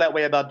people feel that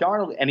way about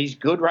Darnold, and he's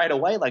good right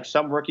away, like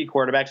some rookie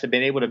quarterbacks have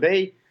been able to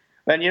be,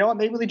 then you know what?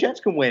 Maybe the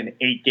Jets can win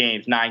 8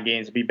 games, 9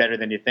 games, and be better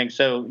than you think.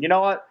 So you know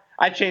what?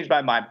 I changed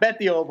my mind. Bet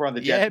the over on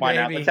the Jets. Yeah, why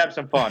not? Let's have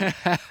some fun.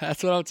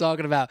 That's what I'm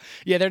talking about.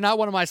 Yeah, they're not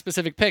one of my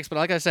specific picks, but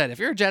like I said, if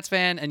you're a Jets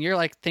fan and you're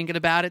like thinking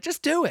about it,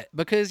 just do it,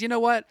 because you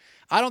know what?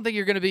 I don't think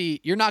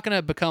you're not going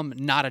to become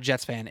not a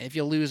Jets fan if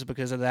you lose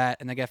because of that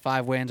and they get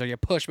 5 wins, or you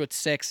push with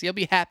 6. You'll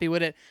be happy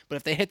with it, but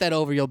if they hit that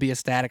over, you'll be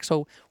ecstatic.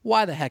 So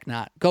why the heck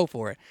not? Go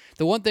for it.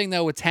 The one thing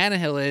though with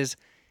Tannehill is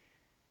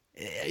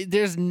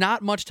there's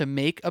not much to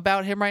make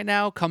about him right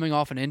now coming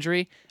off an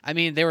injury. I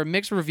mean, there were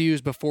mixed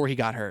reviews before he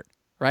got hurt.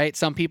 Right?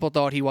 Some people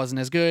thought he wasn't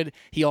as good.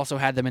 He also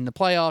had them in the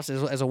playoffs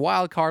as a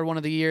wild card one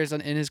of the years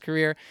in his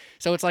career.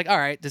 So it's like, all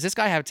right, does this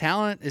guy have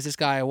talent? Is this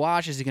guy a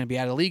wash? Is he going to be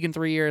out of the league in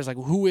 3 years? Like,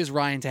 who is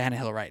Ryan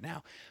Tannehill right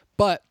now?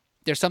 But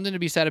there's something to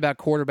be said about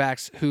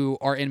quarterbacks who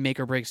are in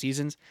make-or-break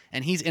seasons,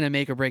 and he's in a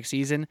make-or-break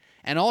season.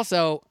 And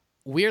also,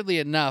 weirdly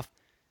enough,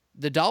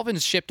 the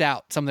Dolphins shipped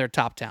out some of their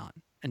top talent.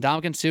 And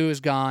Ndamukong Suh is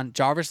gone.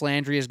 Jarvis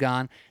Landry is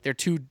gone. They're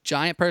two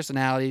giant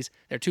personalities.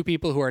 They're two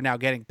people who are now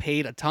getting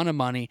paid a ton of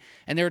money.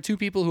 And there are two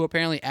people who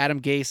apparently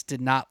Adam Gase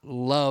did not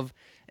love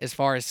as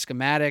far as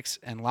schematics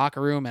and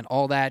locker room and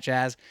all that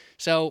jazz.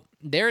 So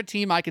they're a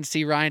team I can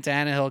see Ryan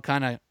Tannehill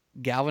kind of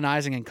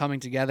galvanizing and coming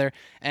together.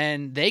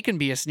 And they can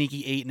be a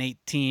sneaky 8-8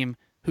 team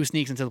who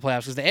sneaks into the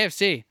playoffs. Because the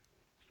AFC,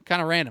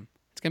 kind of random.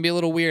 It's going to be a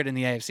little weird in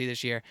the AFC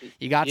this year.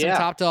 You got some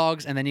top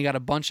dogs, and then you got a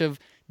bunch of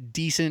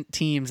decent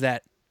teams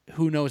that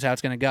who knows how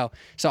it's going to go.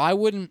 So I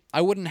wouldn't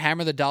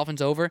hammer the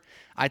Dolphins over.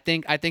 I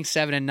think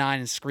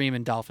 7-9 is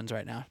screaming Dolphins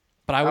right now.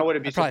 But I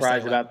wouldn't be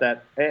surprised about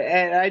that.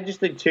 And I just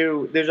think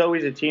too, there's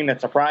always a team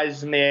that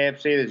surprises in the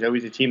AFC. There's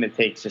always a team that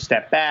takes a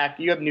step back.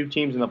 You have new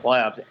teams in the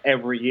playoffs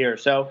every year.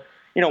 So,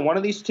 one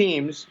of these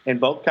teams in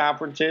both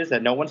conferences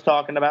that no one's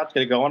talking about is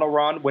going to go on a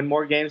run, win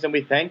more games than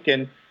we think.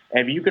 And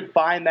if you could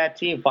find that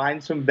team,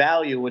 find some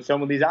value with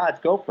some of these odds,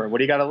 go for it. What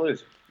do you got to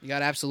lose? You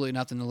got absolutely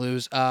nothing to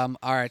lose. All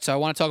right, so I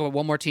want to talk about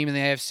one more team in the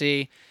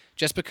AFC,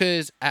 just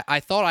because I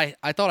thought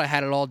I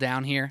had it all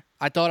down here.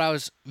 I thought I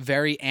was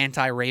very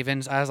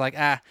anti-Ravens. I was like,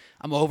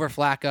 I'm over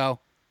Flacco.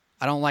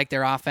 I don't like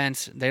their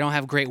offense. They don't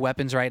have great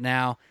weapons right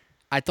now.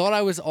 I thought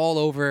I was all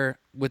over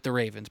with the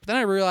Ravens, but then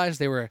I realized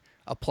they were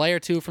a play or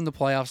two from the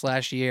playoffs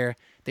last year.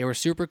 They were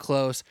super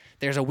close.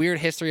 There's a weird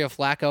history of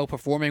Flacco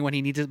performing when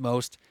he needs it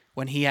most.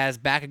 When he has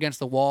back against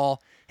the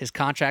wall, his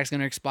contract's going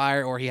to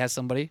expire, or he has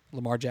somebody,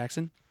 Lamar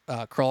Jackson,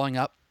 crawling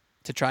up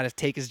to try to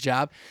take his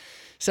job.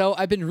 So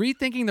I've been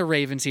rethinking the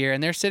Ravens here,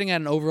 and they're sitting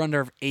at an over-under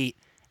of 8.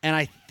 And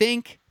I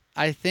think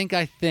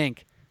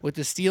with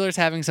the Steelers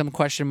having some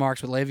question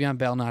marks with Le'Veon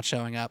Bell not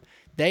showing up,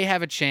 they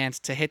have a chance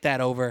to hit that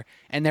over,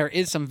 and there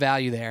is some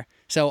value there.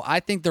 So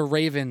I think the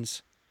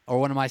Ravens are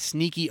one of my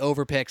sneaky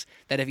over picks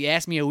that if you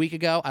asked me a week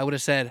ago, I would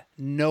have said,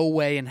 no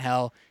way in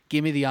hell,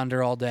 give me the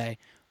under all day.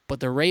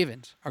 But the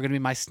Ravens are going to be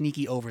my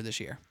sneaky over this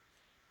year.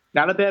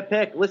 Not a bad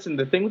pick. Listen,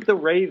 the thing with the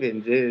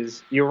Ravens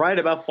is you're right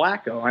about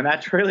Flacco, and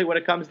that's really what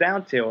it comes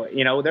down to.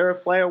 They're a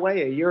play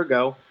away a year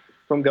ago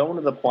from going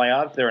to the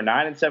playoffs. They're a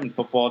 9-7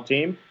 football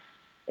team.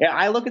 Yeah,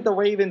 I look at the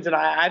Ravens, and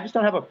I just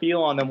don't have a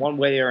feel on them one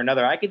way or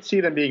another. I could see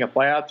them being a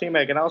playoff team.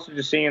 I can also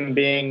just see them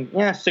being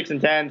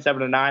 6-10,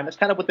 7-9. That's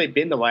kind of what they've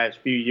been the last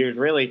few years,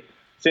 really,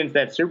 since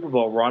that Super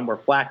Bowl run where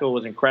Flacco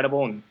was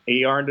incredible and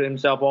he earned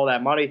himself all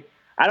that money.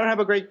 I don't have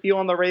a great feel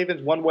on the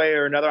Ravens one way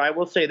or another. I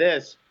will say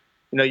this.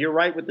 You're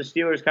right with the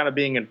Steelers kind of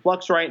being in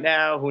flux right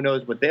now. Who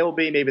knows what they'll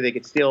be? Maybe they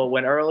could still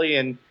win early,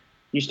 and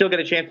you still get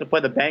a chance to play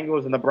the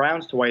Bengals and the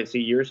Browns twice a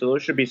year. So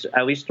those should be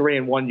at least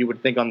 3-1, you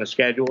would think, on the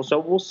schedule. So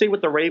we'll see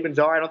what the Ravens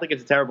are. I don't think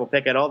it's a terrible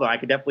pick at all, though. I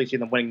could definitely see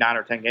them winning 9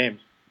 or 10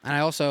 games. And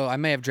I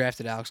may have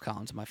drafted Alex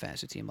Collins in my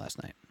fantasy team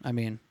last night. I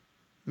mean,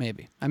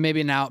 maybe.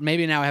 Maybe now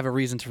I have a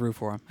reason to root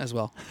for him as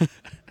well.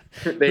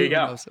 There you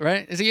go. Knows,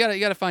 right? So you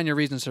got to find your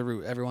reasons to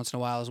root every once in a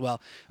while as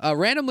well.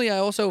 Randomly, I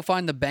also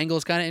find the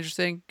Bengals kind of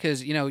interesting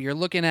because you're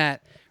looking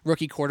at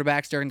rookie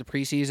quarterbacks during the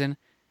preseason,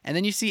 and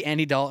then you see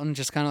Andy Dalton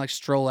just kind of like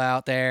stroll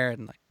out there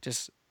and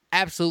just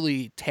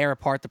absolutely tear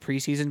apart the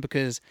preseason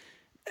because,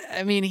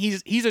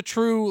 he's a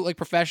true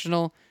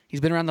professional.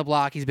 He's been around the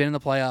block. He's been in the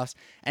playoffs.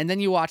 And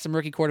then you watch some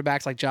rookie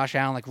quarterbacks like Josh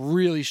Allen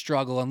really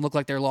struggle and look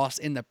like they're lost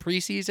in the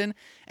preseason,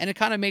 and it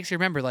kind of makes you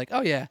remember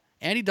oh yeah,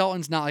 Andy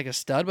Dalton's not a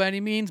stud by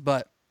any means,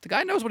 but the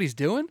guy knows what he's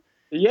doing.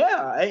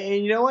 Yeah,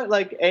 and you know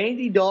what?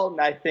 Andy Dalton,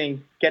 I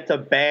think, gets a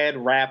bad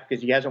rap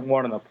because he hasn't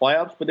won in the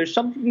playoffs, but there's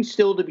something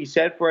still to be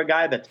said for a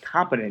guy that's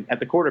competent at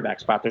the quarterback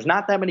spot. There's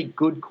not that many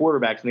good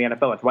quarterbacks in the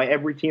NFL. That's why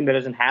every team that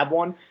doesn't have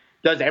one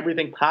does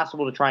everything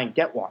possible to try and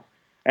get one.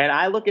 And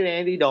I look at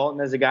Andy Dalton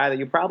as a guy that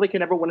you probably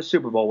can never win a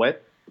Super Bowl with,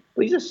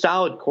 but he's a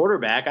solid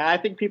quarterback. I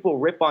think people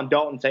rip on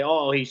Dalton and say,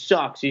 oh, he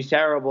sucks, he's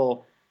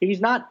terrible. He's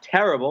not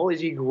terrible. Is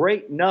he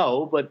great?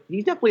 No, but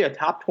he's definitely a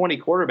top 20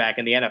 quarterback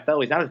in the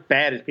NFL. He's not as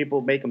bad as people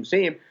make him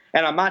seem.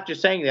 And I'm not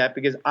just saying that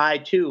because I,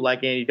 too,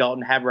 like Andy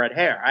Dalton, have red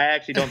hair. I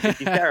actually don't think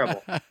he's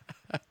terrible.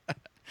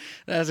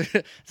 That's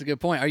a good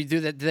point.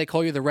 Did they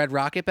call you the Red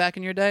Rocket back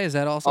in your day? Is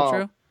that also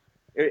true?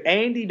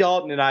 Andy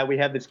Dalton and we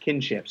have this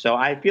kinship. So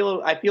I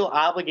feel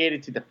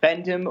obligated to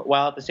defend him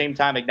while at the same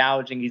time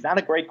acknowledging he's not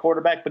a great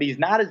quarterback, but he's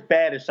not as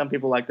bad as some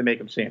people like to make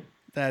him seem.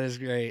 That is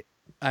great.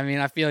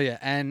 I feel you.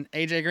 And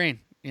AJ Green.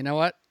 You know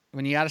what?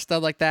 When you got a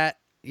stud like that,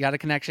 you got a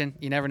connection.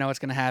 You never know what's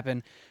going to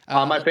happen.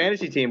 On my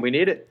fantasy team, we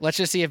need it. Let's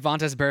just see if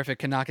Vontaze Burfict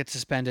cannot get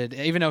suspended,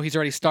 even though he's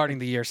already starting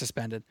the year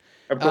suspended.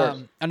 Of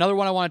course. Another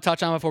one I want to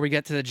touch on before we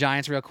get to the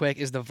Giants real quick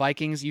is the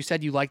Vikings. You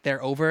said you like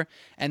their over,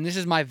 and this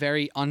is my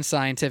very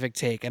unscientific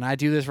take, and I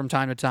do this from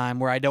time to time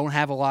where I don't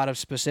have a lot of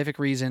specific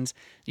reasons.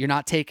 You're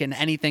not taking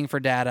anything for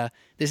data.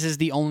 This is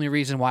the only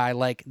reason why I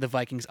like the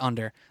Vikings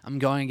under. I'm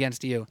going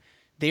against you.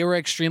 They were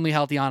extremely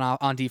healthy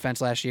on defense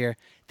last year.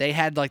 They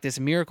had this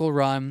miracle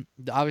run.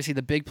 Obviously,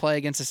 the big play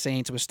against the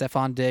Saints was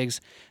Stephon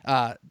Diggs.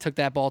 Took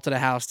that ball to the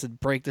house to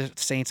break the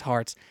Saints'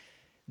 hearts.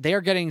 They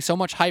are getting so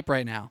much hype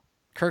right now.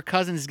 Kirk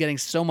Cousins is getting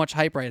so much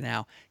hype right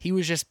now. He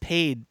was just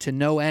paid to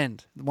no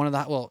end.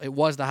 It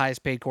was the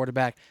highest paid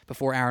quarterback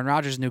before Aaron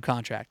Rodgers' new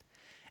contract.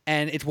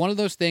 And it's one of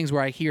those things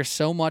where I hear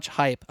so much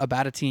hype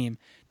about a team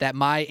that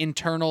my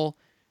internal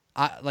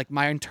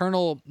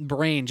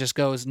brain just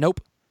goes, nope.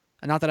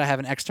 Not that I have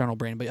an external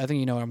brain, but I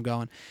think you know where I'm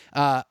going.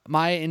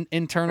 My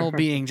internal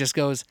being just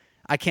goes,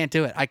 I can't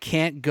do it. I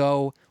can't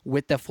go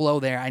with the flow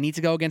there. I need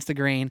to go against the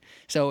grain.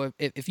 So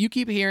if you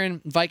keep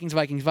hearing Vikings,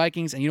 Vikings,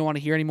 Vikings, and you don't want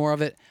to hear any more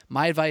of it,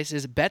 my advice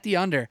is bet the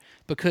under,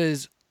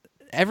 because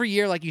every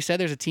year, like you said,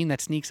 there's a team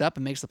that sneaks up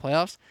and makes the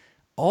playoffs.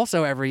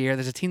 Also, every year,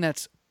 there's a team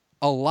that's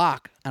a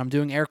lock, and I'm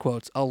doing air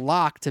quotes, a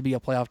lock to be a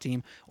playoff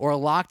team or a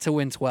lock to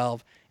win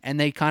 12, and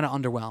they kind of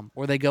underwhelm,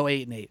 or they go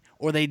 8-8,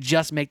 or they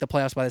just make the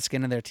playoffs by the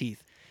skin of their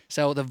teeth.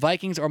 So the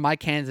Vikings are my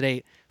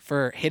candidate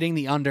for hitting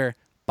the under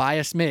by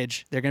a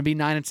smidge. They're going to be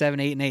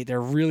 9-7, 8-8.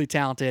 They're really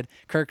talented.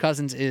 Kirk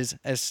Cousins is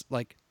as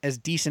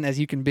decent as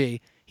you can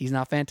be. He's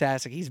not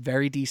fantastic. He's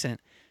very decent.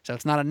 So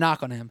it's not a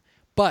knock on him.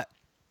 But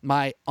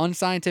my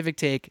unscientific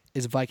take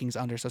is Vikings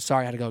under. So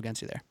sorry I had to go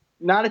against you there.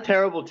 Not a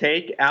terrible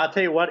take. I'll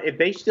tell you what, if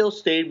they still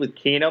stayed with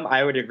Keenum,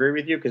 I would agree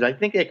with you, because I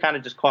think they kind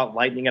of just caught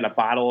lightning in a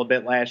bottle a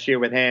bit last year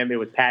with him. It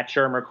was Pat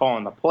Shurmur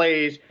calling the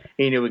plays.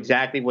 He knew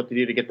exactly what to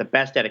do to get the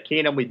best out of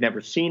Keenum. We've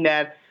never seen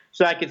that,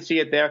 so I could see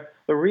it there.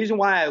 The reason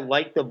why I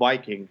like the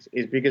Vikings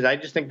is because I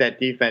just think that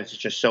defense is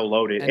just so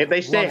loaded. And if they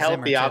stay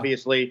healthy, Zimmer,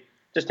 obviously,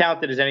 just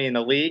talented as any in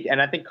the league,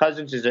 and I think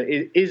Cousins is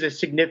a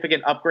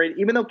significant upgrade.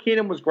 Even though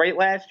Keenum was great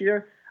last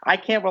year, I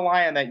can't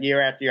rely on that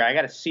year after year. I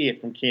got to see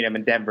it from Keenum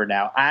in Denver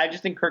now. I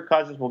just think Kirk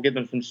Cousins will give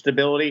them some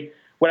stability.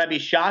 Would I be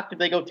shocked if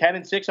they go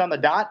 10-6 on the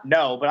dot?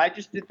 No, but I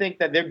just think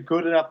that they're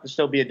good enough to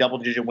still be a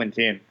double-digit win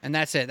team. And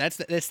that's it.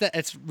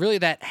 It's really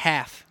that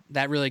half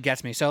that really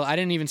gets me. So I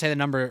didn't even say the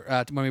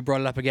number when we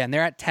brought it up again.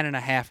 They're at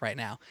 10.5 right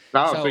now.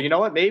 Oh, so you know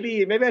what?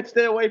 Maybe I'd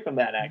stay away from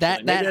that.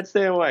 Actually, maybe I'd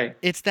stay away.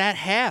 It's that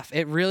half.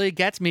 It really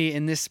gets me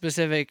in this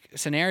specific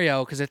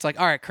scenario, because it's like,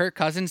 all right, Kirk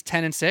Cousins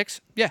 10-6.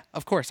 Yeah,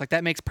 of course. Like,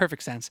 that makes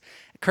perfect sense.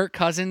 Kirk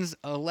Cousins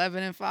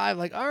 11-5.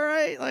 Like, all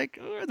right, like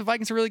the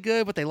Vikings are really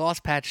good, but they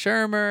lost Pat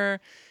Shurmur.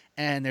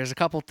 And there's a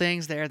couple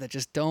things there that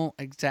just don't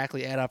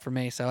exactly add up for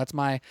me. So that's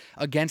my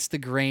against the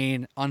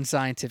grain,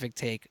 unscientific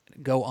take.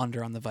 Go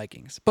under on the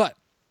Vikings. But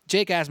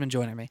Jake Asman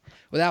joining me.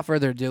 Without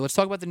further ado, let's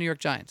talk about the New York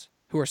Giants,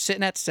 who are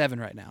sitting at 7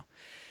 right now.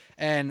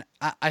 And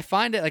I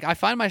find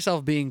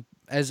myself being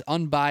as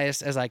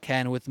unbiased as I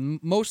can with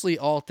mostly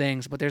all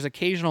things, but there's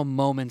occasional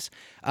moments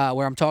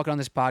where I'm talking on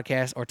this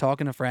podcast or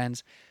talking to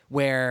friends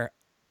where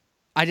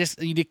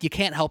you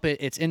can't help it.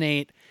 It's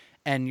innate,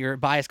 and your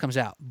bias comes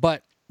out.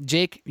 But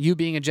Jake, you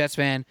being a Jets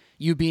fan,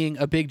 you being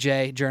a Big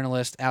J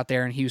journalist out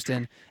there in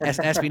Houston,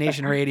 SB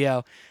Nation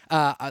Radio,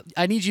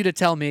 I need you to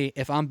tell me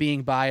if I'm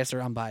being biased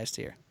or unbiased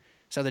here.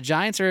 So the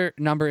Giants'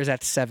 number is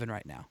at 7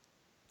 right now.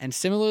 And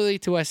similarly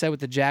to what I said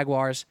with the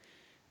Jaguars,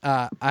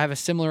 I have a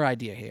similar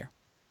idea here.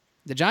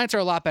 The Giants are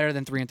a lot better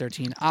than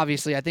 3-13.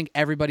 Obviously, I think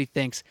everybody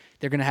thinks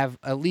they're going to have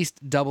at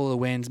least double the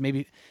wins.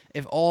 Maybe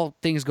if all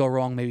things go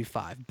wrong, maybe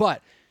 5.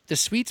 But the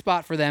sweet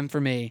spot for them,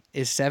 for me,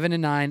 is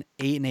 7-9,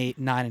 8-8,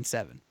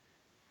 9-7.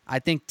 I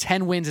think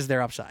 10 wins is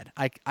their upside.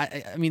 I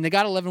mean, they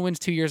got 11 wins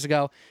 2 years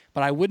ago,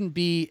 but I wouldn't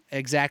be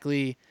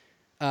exactly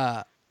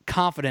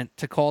confident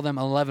to call them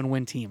an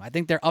 11-win team. I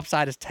think their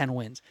upside is 10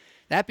 wins.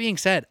 That being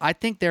said, I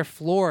think their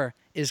floor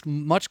is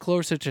much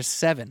closer to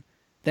 7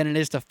 than it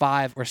is to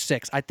 5 or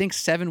 6. I think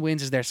 7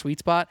 wins is their sweet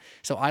spot,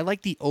 so I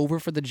like the over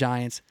for the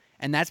Giants,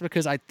 and that's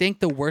because I think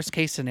the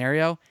worst-case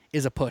scenario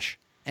is a push.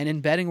 And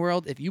in betting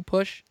world, if you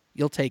push,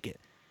 you'll take it.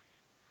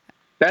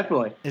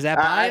 Definitely. Is that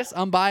biased?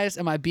 Unbiased?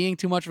 Am I being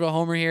too much of a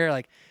homer here?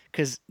 Like,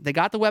 because they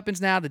got the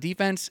weapons now. The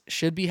defense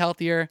should be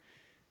healthier.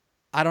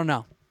 I don't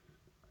know.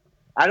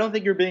 I don't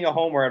think you're being a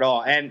homer at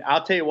all. And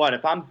I'll tell you what,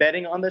 if I'm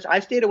betting on this,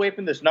 I stayed away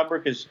from this number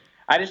because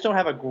I just don't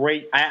have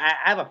I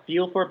have a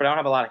feel for it, but I don't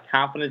have a lot of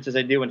confidence as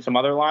I do in some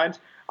other lines.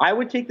 I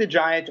would take the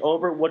Giants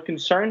over. What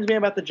concerns me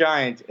about the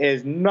Giants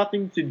is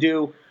nothing to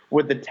do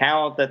with the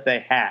talent that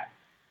they have.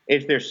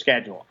 It's their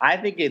schedule. I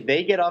think if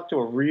they get off to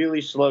a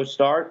really slow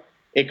start,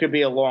 it could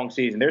be a long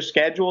season. Their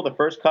schedule, the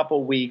first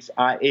couple of weeks,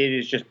 it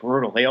is just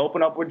brutal. They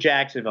open up with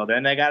Jacksonville.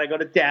 Then they got to go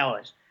to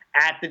Dallas,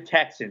 at the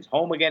Texans,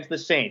 home against the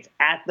Saints,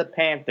 at the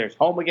Panthers,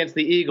 home against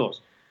the Eagles.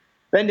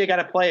 Then they got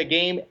to play a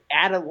game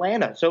at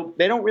Atlanta. So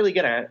they don't really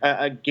get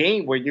a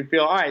game where you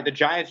feel, all right, the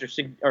Giants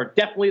are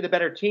definitely the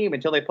better team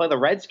until they play the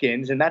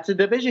Redskins, and that's a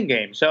division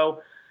game.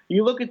 So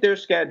you look at their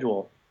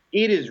schedule,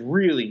 it is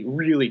really,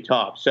 really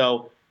tough.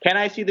 So can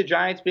I see the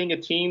Giants being a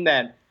team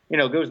that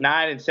goes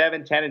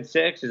 9-7,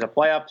 10-6, is a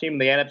playoff team in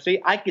the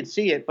NFC? I could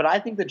see it, but I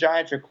think the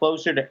Giants are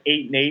closer to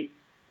 8-8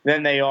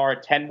 than they are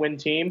a 10-win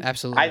team.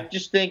 Absolutely. I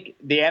just think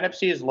the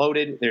NFC is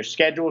loaded. Their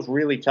schedule is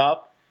really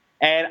tough.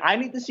 And I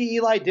need to see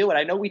Eli do it.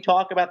 I know we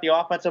talk about the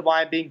offensive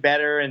line being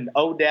better and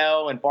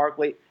Odell and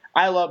Barkley.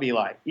 I love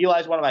Eli.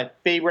 Eli's one of my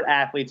favorite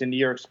athletes in New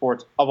York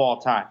sports of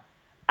all time.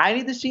 I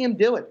need to see him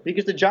do it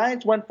because the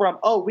Giants went from,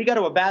 we got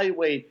to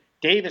evaluate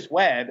Davis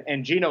Webb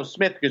and Geno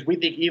Smith because we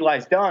think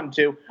Eli's done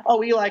to,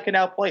 Eli can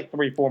now play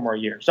 3-4 more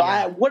years. So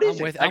what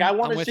is it? I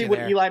want to see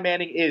what Eli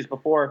Manning is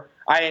before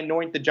I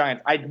anoint the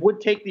Giants. I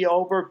would take the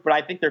over, but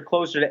I think they're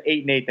closer to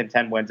 8-8 than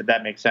 10 wins, if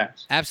that makes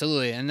sense.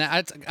 Absolutely. And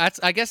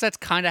I guess that's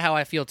kind of how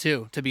I feel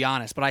too, to be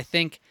honest. But I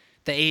think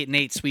the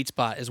 8-8 sweet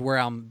spot is where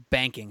I'm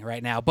banking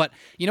right now. But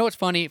you know what's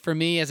funny? For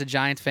me as a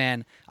Giants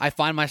fan, I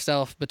find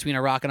myself between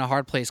a rock and a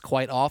hard place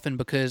quite often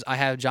because I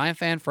have Giant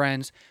fan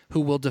friends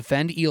who will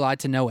defend Eli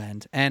to no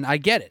end. And I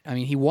get it. I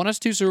mean, he won us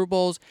 2 Super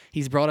Bowls.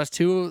 He's brought us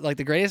 2 like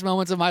the greatest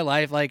moments of my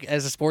life, like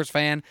as a sports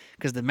fan,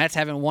 because the Mets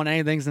haven't won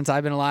anything since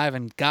I've been alive,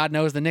 and God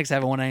knows the Knicks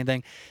haven't won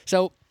anything.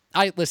 So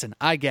I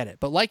get it.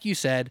 But like you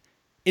said,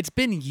 it's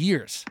been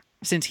years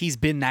since he's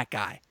been that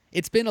guy.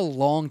 It's been a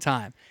long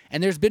time,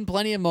 and there's been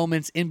plenty of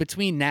moments in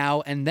between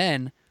now and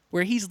then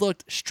where he's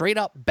looked straight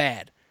up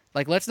bad.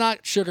 Like, let's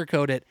not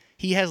sugarcoat it.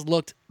 He has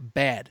looked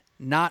bad,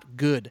 not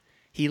good.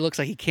 He looks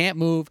like he can't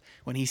move.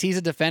 When he sees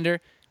a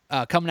defender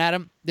coming at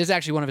him, this is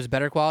actually one of his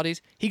better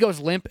qualities. He goes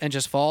limp and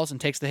just falls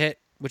and takes the hit,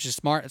 which is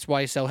smart. That's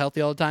why he's so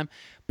healthy all the time.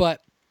 But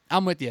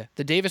I'm with you.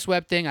 The Davis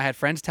Webb thing, I had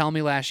friends telling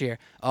me last year,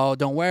 oh,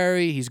 don't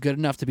worry, he's good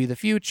enough to be the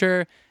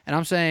future. And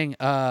I'm saying,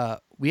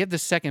 we have the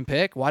second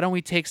pick. Why don't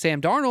we take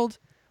Sam Darnold?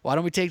 Why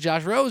don't we take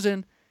Josh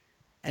Rosen?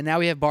 And now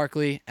we have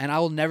Barkley, and I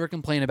will never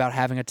complain about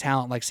having a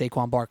talent like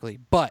Saquon Barkley.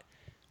 But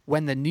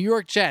when the New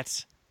York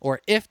Jets, or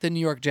if the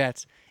New York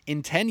Jets,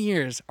 in 10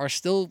 years are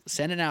still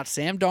sending out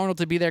Sam Darnold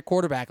to be their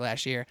quarterback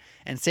last year,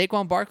 and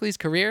Saquon Barkley's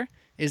career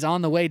is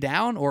on the way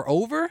down or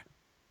over,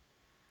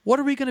 what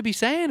are we going to be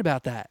saying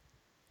about that?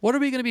 What are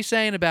we going to be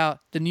saying about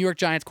the New York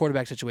Giants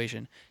quarterback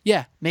situation?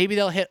 Yeah, maybe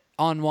they'll hit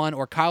on one,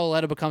 or Kyle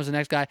Aletta becomes the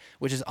next guy,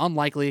 which is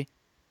unlikely.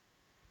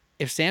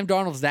 If Sam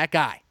Darnold's that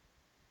guy,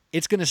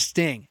 it's going to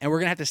sting, and we're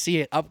going to have to see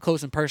it up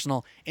close and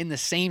personal in the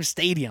same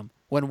stadium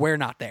when we're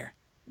not there.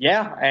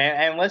 Yeah,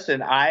 and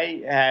listen,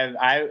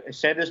 I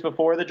said this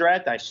before the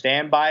draft. I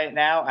stand by it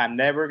now. I'm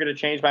never going to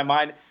change my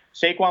mind.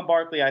 Saquon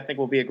Barkley, I think,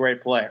 will be a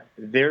great player.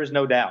 There's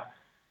no doubt.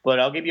 But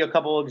I'll give you a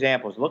couple of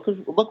examples. Look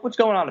what's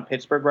going on in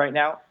Pittsburgh right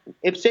now.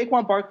 If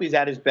Saquon Barkley's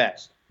at his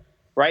best,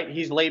 right,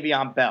 he's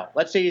Le'Veon Bell.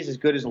 Let's say he's as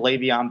good as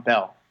Le'Veon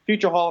Bell.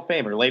 Future Hall of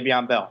Famer,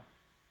 Le'Veon Bell.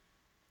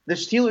 The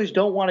Steelers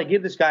don't want to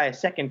give this guy a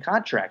second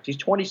contract. He's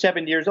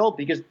 27 years old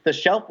because the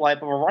shelf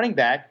life of a running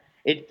back,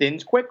 it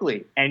thins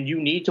quickly. And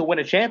you need to win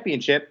a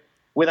championship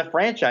with a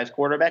franchise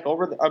quarterback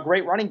over a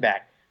great running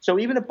back. So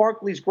even if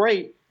Barkley's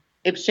great,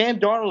 if Sam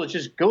Darnold is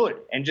just good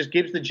and just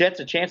gives the Jets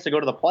a chance to go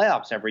to the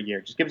playoffs every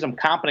year, just gives them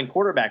competent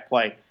quarterback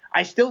play,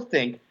 I still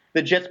think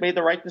the Jets made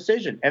the right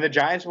decision. And the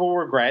Giants will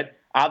regret,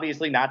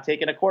 obviously, not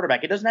taking a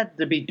quarterback. It doesn't have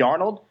to be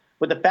Darnold.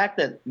 But the fact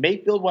that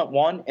Mayfield went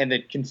 1 and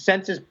the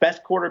consensus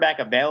best quarterback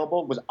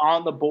available was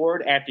on the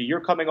board after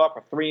you're coming off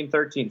a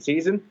 3-13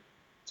 season,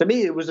 to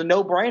me, it was a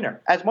no-brainer.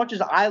 As much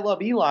as I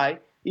love Eli,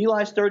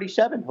 Eli's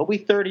 37. He'll be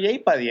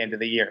 38 by the end of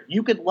the year.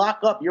 You could lock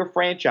up your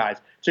franchise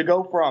to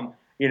go from,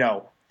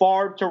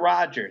 Favre to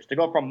Rodgers, to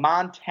go from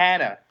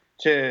Montana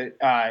to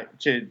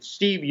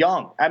Steve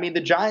Young. I mean,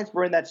 the Giants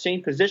were in that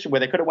same position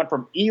where they could have went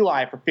from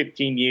Eli for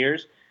 15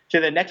 years to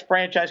the next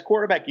franchise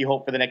quarterback you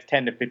hope for the next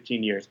 10 to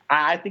 15 years.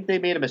 I think they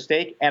made a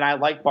mistake, and I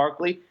like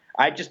Barkley.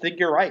 I just think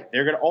you're right.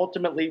 They're going to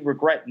ultimately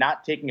regret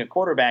not taking a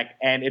quarterback.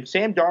 And if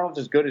Sam Darnold's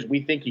as good as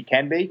we think he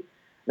can be,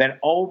 then,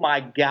 oh,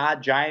 my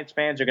God, Giants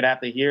fans are going to have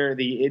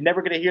to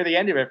never going to hear the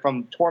end of it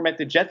from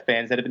tormented Jets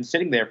fans that have been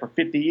sitting there for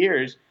 50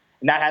 years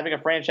not having a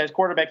franchise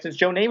quarterback since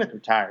Joe Namath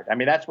retired. I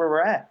mean, that's where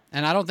we're at.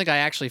 And I don't think I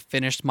actually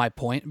finished my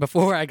point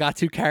before I got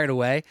too carried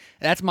away.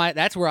 That's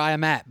where I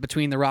am at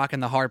between the rock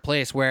and the hard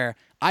place, where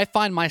I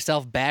find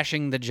myself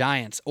bashing the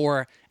Giants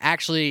or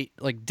actually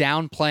like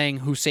downplaying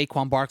who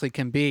Saquon Barkley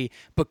can be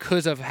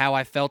because of how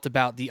I felt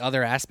about the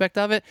other aspect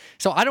of it.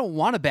 So I don't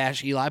want to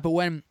bash Eli, but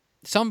when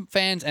some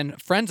fans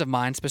and friends of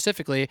mine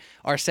specifically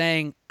are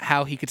saying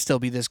how he could still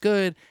be this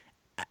good,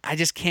 I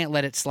just can't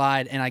let it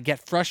slide, and I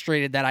get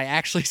frustrated that I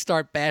actually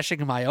start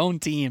bashing my own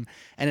team,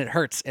 and it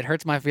hurts. It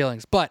hurts my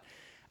feelings. But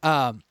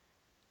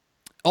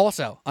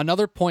also,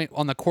 another point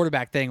on the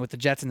quarterback thing with the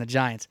Jets and the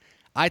Giants,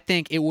 I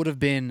think it would have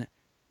been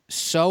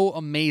so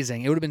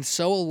amazing. It would have been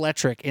so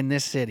electric in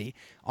this city,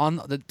 on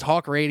the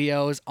talk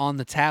radios, on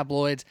the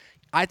tabloids.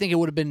 I think it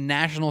would have been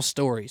national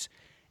stories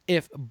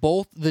if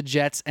both the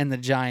Jets and the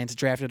Giants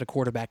drafted a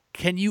quarterback.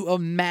 Can you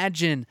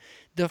imagine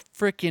the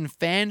freaking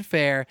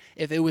fanfare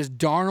if it was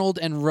Darnold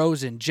and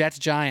Rosen,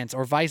 Jets-Giants,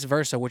 or vice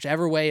versa,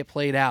 whichever way it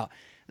played out?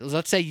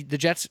 Let's say the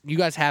Jets, you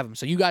guys have him,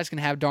 so you guys can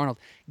have Darnold.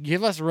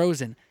 Give us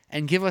Rosen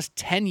and give us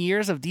 10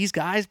 years of these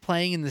guys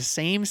playing in the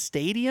same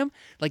stadium.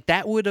 Like,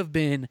 that would have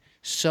been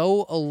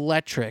so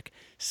electric.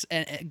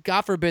 And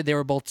God forbid they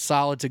were both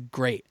solid to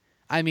great.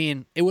 I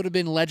mean, it would have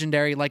been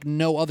legendary like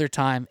no other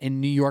time in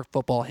New York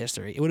football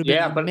history. It would have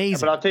been amazing.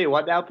 But I'll tell you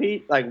what now,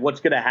 Pete, like what's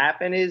going to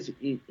happen is,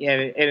 and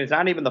it's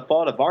not even the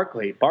fault of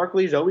Barkley.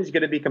 Barkley's always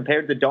going to be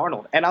compared to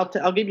Darnold. And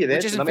I'll give you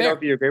this. Let me know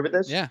if you agree with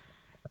this. Yeah.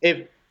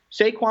 If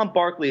Saquon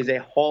Barkley is a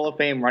Hall of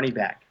Fame running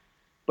back,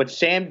 but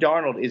Sam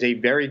Darnold is a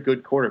very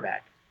good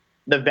quarterback,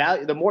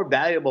 the more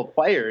valuable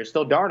player is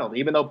still Darnold,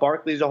 even though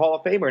Barkley's a Hall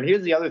of Famer. And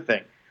here's the other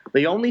thing.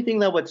 The only thing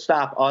that would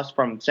stop us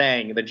from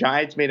saying the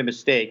Giants made a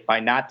mistake by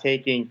not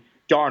taking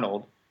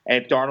Darnold,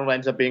 if Darnold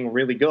ends up being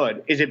really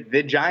good, is if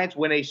the Giants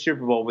win a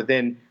Super Bowl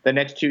within the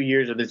next 2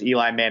 years of this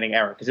Eli Manning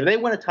era. Because if they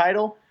win a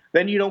title,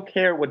 then you don't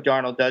care what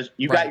Darnold does.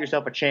 You got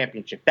yourself a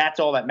championship. That's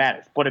all that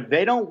matters. But if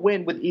they don't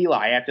win with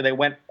Eli after they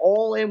went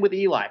all in with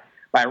Eli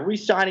by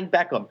re-signing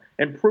Beckham,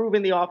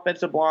 improving the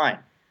offensive line,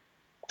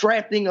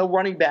 drafting a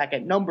running back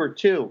at number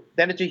 2,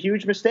 then it's a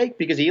huge mistake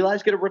because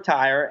Eli's going to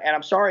retire. And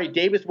I'm sorry,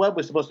 Davis Webb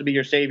was supposed to be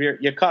your savior.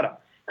 You cut him.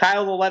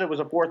 Kyle Lauletta was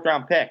a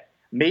 4th-round pick.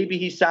 Maybe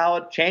he's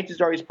solid.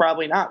 Chances are he's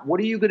probably not. What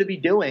are you going to be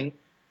doing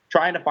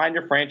trying to find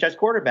your franchise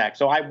quarterback?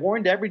 So I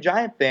warned every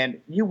Giant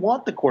fan, you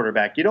want the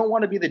quarterback. You don't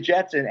want to be the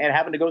Jets and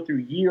having to go through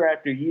year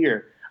after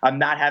year of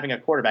not having a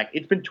quarterback.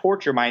 It's been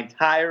torture my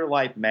entire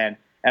life, man.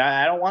 And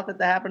I don't want that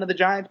to happen to the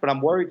Giants, but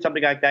I'm worried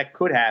something like that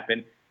could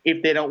happen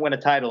if they don't win a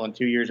title in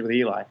 2 years with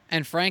Eli.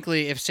 And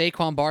frankly, if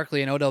Saquon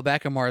Barkley and Odell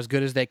Beckham are as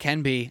good as they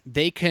can be,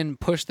 they can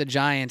push the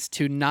Giants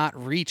to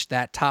not reach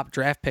that top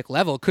draft pick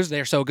level because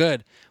they're so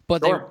good.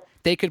 But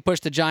they could push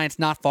the Giants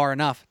not far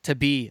enough to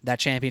be that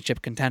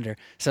championship contender.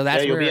 So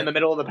that's you'll be in the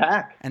middle of the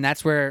pack. And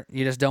that's where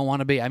you just don't want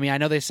to be. I mean, I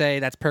know they say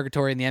that's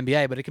purgatory in the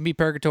NBA, but it can be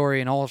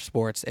purgatory in all of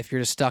sports if you're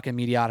just stuck in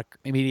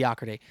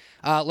mediocrity.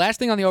 Last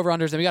thing on the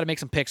over-unders, and we got to make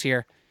some picks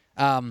here.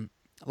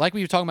 Like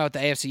we were talking about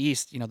with the AFC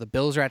East, the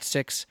Bills are at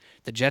 6,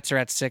 the Jets are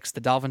at 6,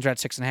 the Dolphins are at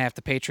 6.5,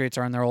 the Patriots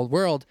are in their old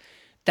world.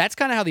 That's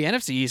kind of how the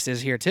NFC East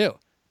is here too.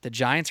 The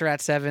Giants are at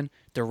 7,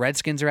 the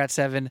Redskins are at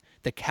 7,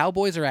 the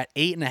Cowboys are at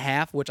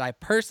 8.5, which I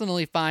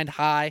personally find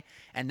high,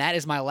 and that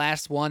is my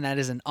last one. That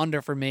is an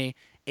under for me.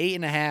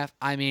 8.5.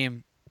 I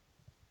mean,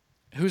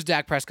 who's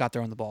Dak Prescott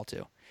throwing the ball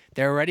to?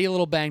 They're already a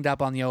little banged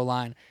up on the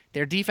O-line.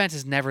 Their defense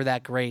is never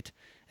that great.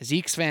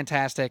 Zeke's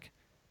fantastic,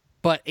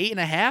 but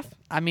 8.5.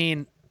 I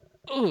mean,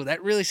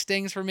 that really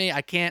stings for me.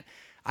 I can't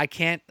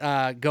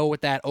go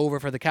with that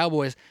over for the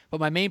Cowboys. But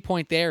my main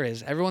point there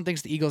is everyone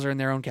thinks the Eagles are in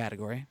their own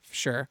category, for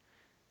sure.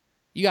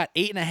 You got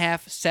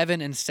 8.5,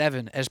 7, and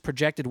 7 as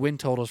projected win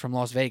totals from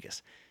Las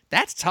Vegas.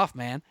 That's tough,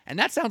 man. And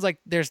that sounds like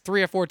there's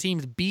 3 or 4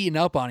 teams beating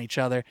up on each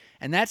other,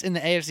 and that's in the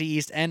AFC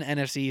East and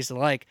NFC East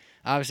alike,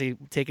 obviously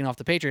taking off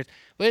the Patriots.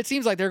 But it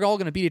seems like they're all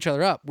going to beat each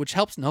other up, which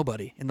helps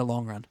nobody in the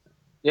long run.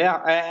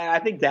 Yeah, I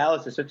think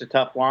Dallas is such a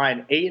tough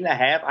line.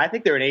 8.5. I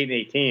think they're an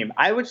 8-8 team.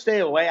 I would stay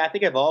away. I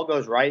think if all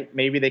goes right,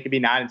 maybe they could be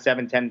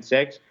 9-7,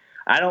 10-6.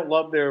 I don't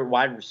love their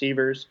wide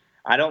receivers.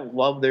 I don't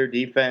love their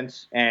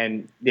defense,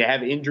 and they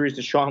have injuries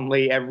to Sean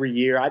Lee every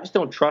year. I just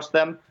don't trust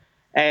them.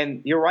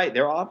 And you're right,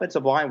 their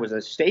offensive line was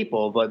a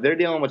staple, but they're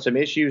dealing with some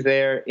issues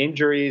there,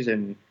 injuries,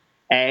 and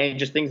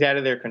just things out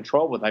of their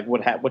control with like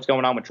what's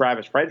going on with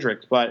Travis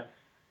Fredericks. But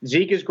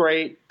Zeke is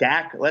great.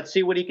 Dak, let's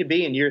see what he could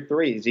be in year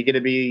 3. Is he going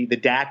to be the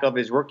Dak of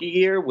his rookie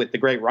year with the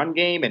great run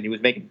game and he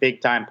was making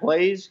big-time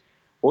plays?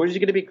 Or is he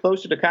going to be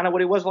closer to kind of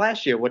what he was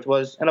last year, which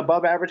was an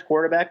above-average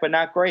quarterback but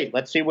not great?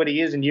 Let's see what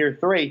he is in year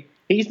 3.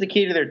 He's the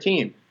key to their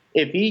team.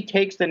 If he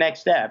takes the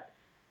next step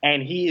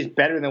and he is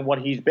better than what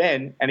he's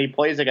been and he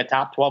plays like a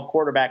top 12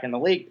 quarterback in the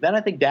league, then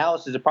I think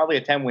Dallas is probably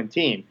a 10-win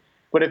team.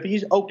 But if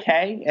he's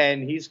okay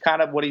and he's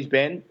kind of what he's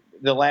been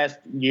the last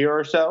year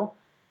or so,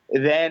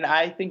 then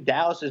I think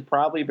Dallas is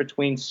probably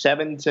between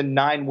 7 to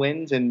 9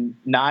 wins, and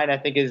 9 I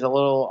think is a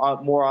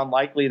little more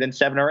unlikely than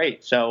 7 or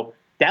 8. So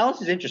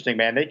Dallas is interesting,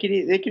 man. They could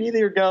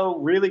either go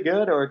really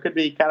good or it could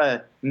be kind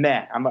of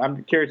meh.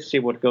 I'm curious to see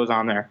what goes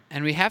on there.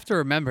 And we have to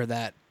remember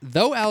that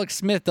though Alex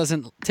Smith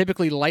doesn't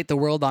typically light the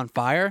world on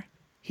fire,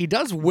 he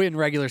does win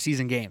regular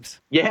season games.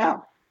 Yeah.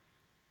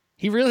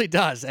 He really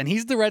does, and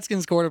he's the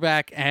Redskins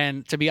quarterback,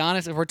 and to be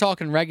honest, if we're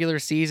talking regular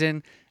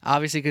season,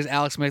 obviously because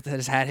Alex Smith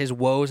has had his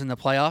woes in the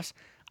playoffs,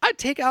 I'd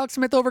take Alex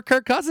Smith over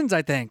Kirk Cousins,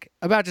 I think,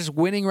 about just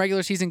winning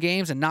regular season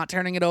games and not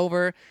turning it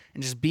over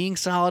and just being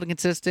solid and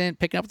consistent,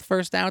 picking up the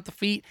first down at the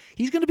feet.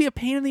 He's going to be a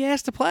pain in the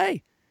ass to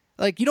play.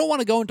 Like, you don't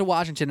want to go into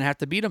Washington and have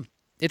to beat him.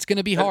 It's going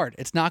to be hard.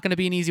 It's not going to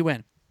be an easy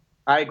win.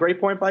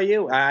 Great point by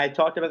you. I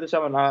talked about this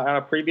on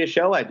a previous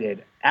show I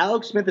did.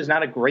 Alex Smith is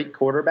not a great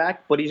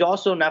quarterback, but he's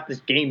also not this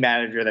game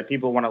manager that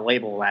people want to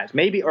label as.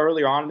 Maybe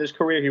earlier on in his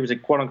career, he was a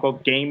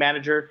quote-unquote game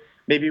manager.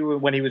 Maybe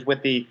when he was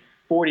with the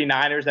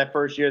 49ers that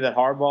first year that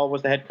Harbaugh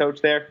was the head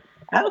coach there.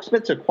 Alex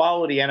Smith's a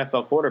quality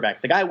NFL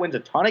quarterback. The guy wins a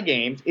ton of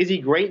games. Is he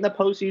great in the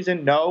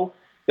postseason? No.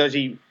 Does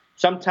he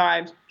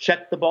sometimes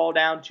check the ball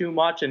down too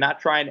much and not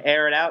try and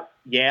air it out?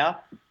 Yeah.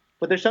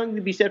 But there's something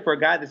to be said for a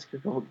guy that's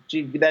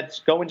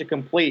going to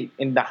complete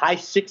in the high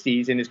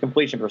 60s in his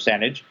completion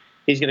percentage.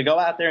 He's going to go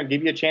out there and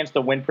give you a chance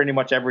to win pretty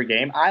much every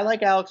game. I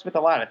like Alex Smith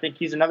a lot. I think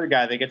he's another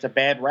guy that gets a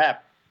bad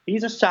rap.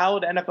 He's a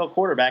solid NFL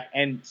quarterback,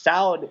 and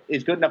solid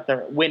is good enough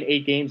to win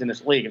 8 games in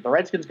this league. If the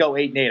Redskins go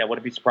 8-8, I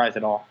wouldn't be surprised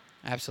at all.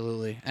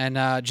 Absolutely. And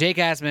Jake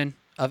Asman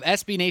of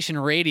SB Nation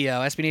Radio,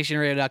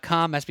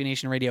 SBNationRadio.com, SB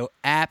Nation Radio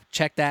app.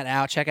 Check that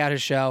out. Check out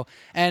his show.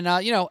 And,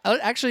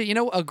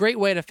 a great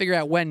way to figure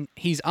out when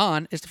he's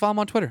on is to follow him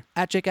on Twitter,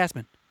 at Jake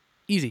Asman.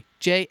 Easy.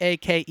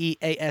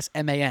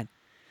 JakeAsman.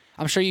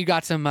 I'm sure you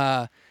got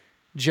some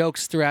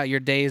jokes throughout your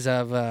days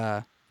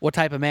of what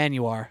type of man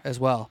you are as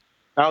well.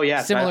 Oh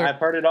yes, Similar- I've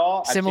heard it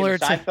all. similar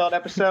I've seen the Seinfeld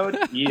episode.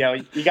 You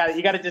got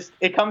to just.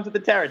 It comes with the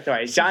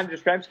territory. John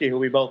Jastrzemski, who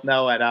we both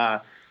know at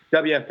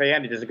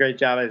WFAN, he does a great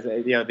job as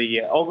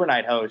the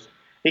overnight host.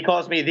 He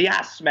calls me the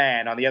ass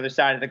man on the other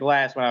side of the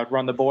glass when I would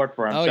run the board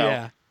for him. Oh, so,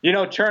 yeah.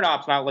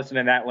 Chernoff's not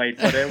listening that late,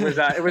 but it was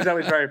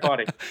always very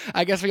funny.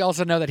 I guess we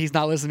also know that he's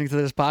not listening to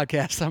this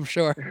podcast, I'm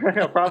sure.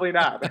 Probably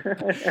not.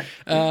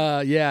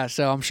 Yeah,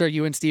 so I'm sure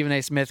you and Stephen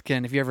A. Smith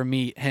can, if you ever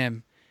meet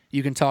him,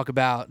 you can talk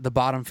about the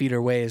bottom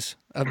feeder ways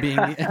of being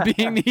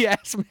the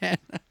ass man.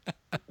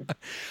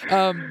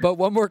 But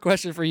one more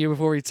question for you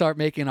before we start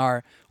making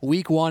our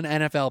Week 1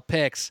 NFL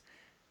picks.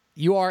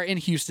 You are in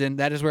Houston.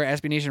 That is where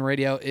SB Nation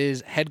Radio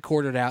is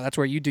headquartered out. That's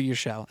where you do your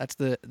show. That's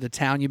the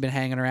town you've been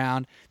hanging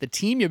around, the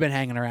team you've been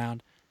hanging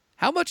around.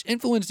 How much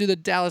influence do the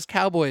Dallas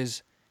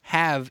Cowboys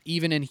have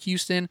even in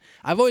Houston?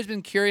 I've always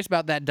been curious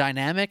about that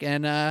dynamic,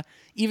 and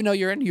even though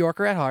you're a New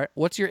Yorker at heart,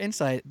 what's your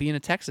insight being a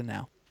Texan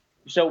now?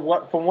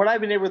 So from what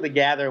I've been able to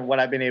gather and what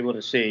I've been able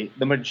to see,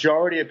 the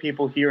majority of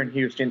people here in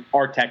Houston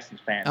are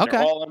Texans fans. Okay.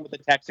 They're all in with the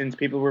Texans.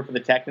 People root for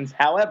the Texans.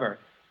 However,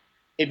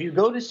 if you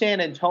go to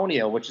San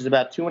Antonio, which is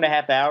about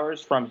 2.5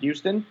 hours from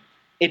Houston,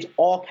 it's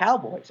all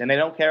Cowboys, and they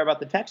don't care about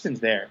the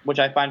Texans there, which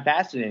I find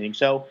fascinating.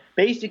 So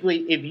basically,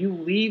 if you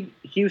leave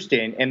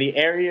Houston and the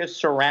areas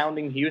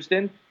surrounding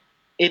Houston,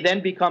 it then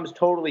becomes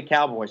totally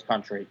Cowboys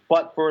country.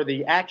 But for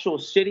the actual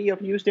city of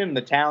Houston and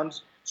the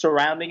towns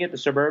surrounding it, the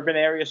suburban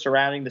area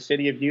surrounding the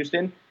city of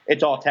Houston,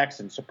 it's all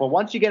Texans. But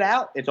once you get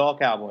out, it's all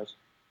Cowboys.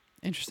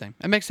 Interesting.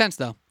 It makes sense,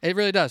 though. It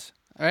really does.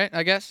 All right,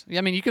 I guess. I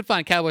mean, you could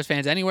find Cowboys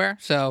fans anywhere.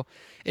 So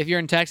if you're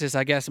in Texas,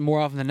 I guess more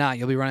often than not,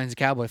 you'll be running into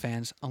Cowboy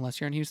fans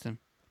unless you're in Houston.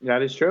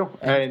 That is true.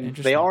 And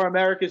they are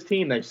America's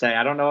team, they say.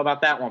 I don't know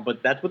about that one,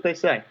 but that's what they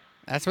say.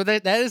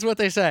 That is what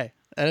they say.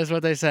 That is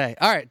what they say.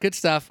 All right, good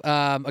stuff.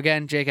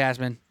 Again, Jake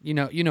Asman, you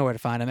know where to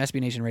find him,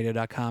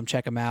 sbnationradio.com.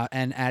 Check him out,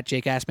 and at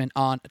Jake Asman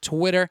on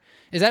Twitter.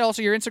 Is that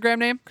also your Instagram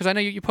name? Because I know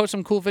you post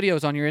some cool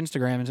videos on your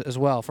Instagram as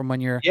well from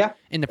when you're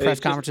in the press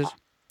conferences.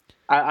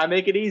 I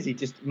make it easy.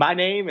 Just my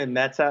name, and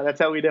that's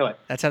how we do it.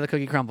 That's how the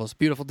cookie crumbles.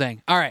 Beautiful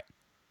thing. All right,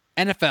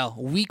 NFL,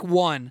 Week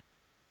 1.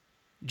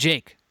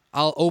 Jake,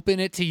 I'll open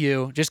it to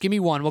you. Just give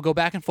me one. We'll go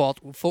back and forth.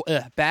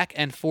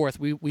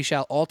 We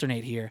shall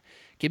alternate here.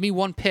 Give me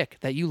one pick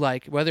that you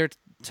like, whether it's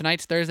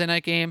tonight's Thursday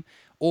night game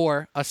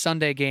or a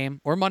Sunday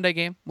game or Monday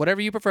game, whatever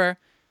you prefer.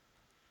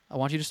 I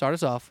want you to start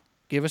us off.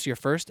 Give us your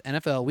first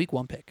NFL Week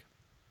 1 pick.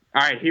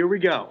 All right, here we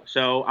go.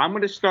 So I'm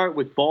going to start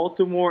with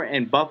Baltimore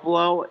and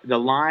Buffalo. The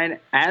line,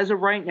 as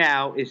of right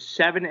now, is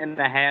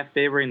 7.5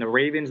 favoring the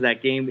Ravens.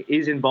 That game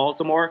is in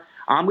Baltimore.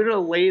 I'm going to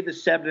lay the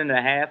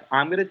 7.5.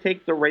 I'm going to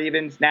take the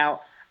Ravens.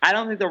 Now, I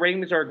don't think the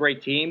Ravens are a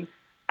great team.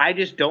 I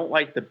just don't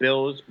like the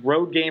Bills.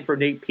 Road game for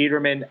Nate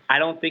Peterman. I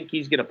don't think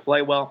he's going to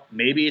play well.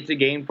 Maybe it's a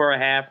game for a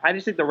half. I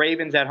just think the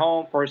Ravens at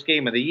home, first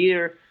game of the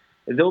year,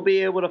 they'll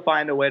be able to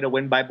find a way to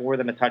win by more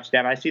than a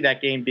touchdown. I see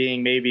that game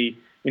being maybe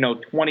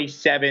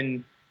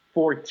 27-14,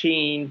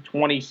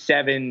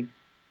 27,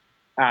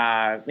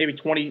 maybe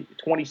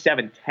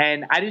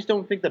 27-10. I just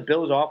don't think the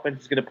Bills'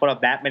 offense is going to put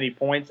up that many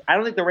points. I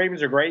don't think the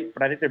Ravens are great,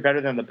 but I think they're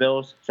better than the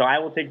Bills. So I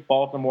will take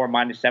Baltimore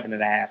minus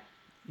 7.5.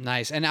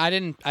 Nice. And I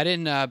didn't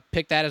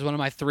pick that as one of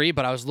my 3,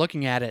 but I was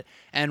looking at it.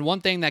 And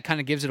one thing that kind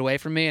of gives it away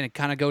from me, and it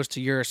kind of goes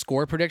to your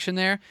score prediction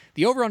there,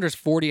 the over-under is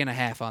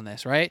 40.5 on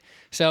this, right?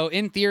 So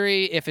in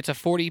theory, if it's a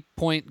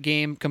 40-point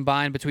game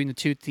combined between the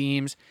two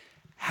teams,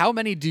 how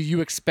many do you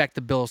expect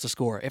the Bills to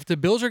score? If the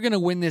Bills are going to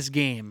win this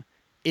game,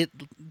 it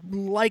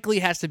likely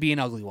has to be an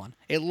ugly one.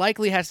 It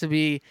likely has to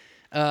be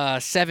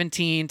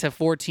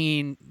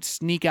 17-14,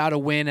 sneak out a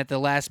win at the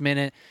last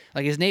minute.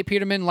 Like, is Nate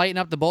Peterman lighting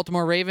up the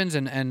Baltimore Ravens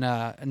and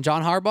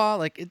John Harbaugh?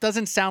 Like, it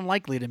doesn't sound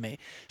likely to me.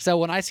 So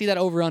when I see that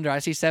over-under, I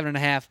see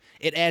 7.5.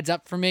 It adds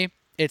up for me.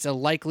 It's a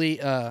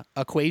likely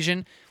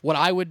equation. What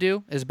I would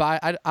do is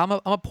buy. I'm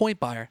a point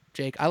buyer,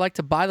 Jake. I like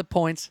to buy the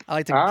points. I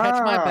like to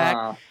catch my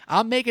back.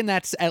 I'm making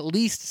that at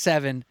least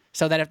 7,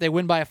 so that if they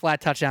win by a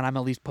flat touchdown, I'm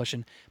at least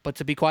pushing. But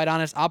to be quite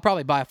honest, I'll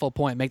probably buy a full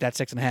point, make that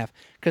 6.5,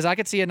 because I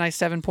could see a nice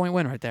 7-point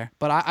win right there.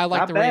 But I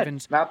like the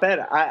Ravens. Not bad.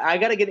 I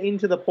got to get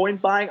into the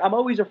point buying. I'm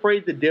always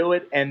afraid to do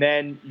it, and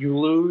then you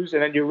lose,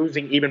 and then you're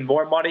losing even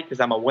more money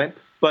because I'm a wimp.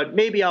 But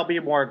maybe I'll be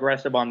more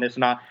aggressive on this,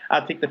 and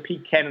I'll take the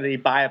Pete Kennedy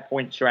buy a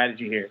point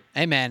strategy here.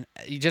 Hey, man,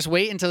 you just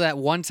wait until that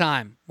one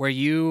time where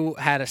you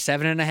had a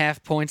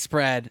 7.5 point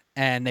spread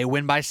and they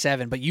win by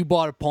 7, but you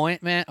bought a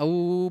point, man.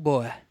 Oh,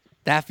 boy,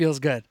 that feels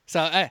good.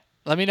 So, hey,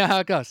 let me know how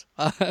it goes.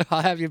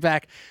 I'll have you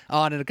back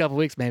on in a couple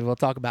weeks. Maybe we'll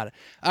talk about it.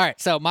 All right.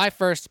 So my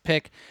first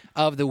pick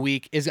of the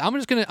week is I'm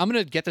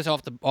gonna get this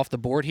off the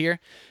board here,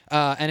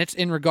 and it's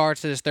in regards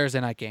to this Thursday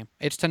night game.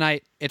 It's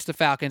tonight. It's the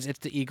Falcons. It's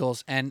the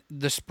Eagles, and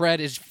the spread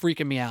is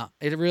freaking me out.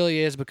 It really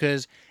is,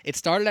 because it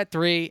started at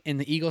 3 in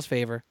the Eagles'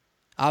 favor.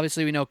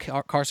 Obviously, we know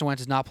Carson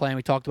Wentz is not playing.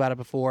 We talked about it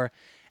before,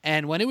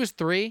 and when it was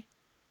 3.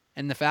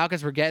 And the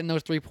Falcons were getting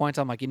those 3 points,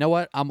 I'm like, you know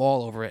what? I'm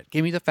all over it.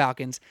 Give me the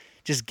Falcons.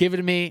 Just give it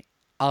to me.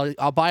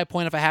 I'll buy a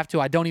point if I have to.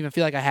 I don't even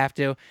feel like I have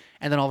to.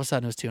 And then all of a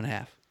sudden it was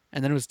 2.5.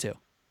 and then it was 2.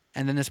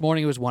 And then this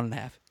morning it was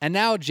 1.5. And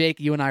now, Jake,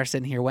 you and I are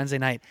sitting here Wednesday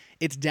night.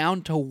 It's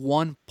down to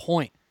 1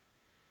 point.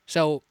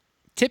 So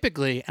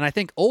typically, and I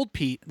think old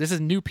Pete, this is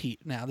new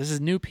Pete now. This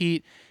is new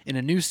Pete in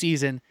a new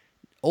season.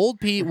 Old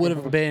Pete would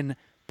have been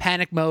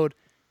panic mode.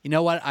 You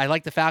know what? I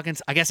like the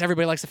Falcons. I guess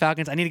everybody likes the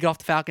Falcons. I need to get off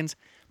the Falcons.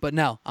 But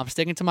no, I'm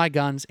sticking to my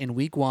guns in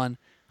week 1.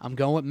 I'm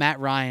going with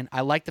Matt Ryan.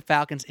 I like the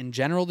Falcons in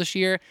general this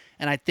year,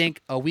 and I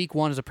think a week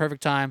 1 is a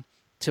perfect time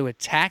to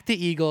attack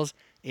the Eagles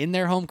in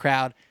their home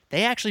crowd.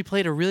 They actually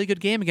played a really good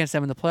game against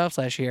them in the playoffs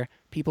last year.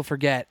 People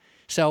forget.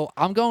 So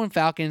I'm going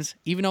Falcons,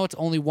 even though it's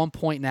only 1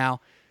 point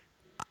now.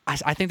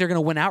 I think they're going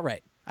to win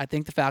outright. I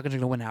think the Falcons are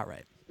going to win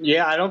outright.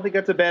 Yeah, I don't think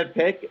that's a bad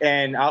pick.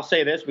 And I'll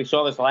say this. We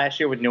saw this last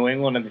year with New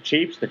England and the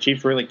Chiefs. The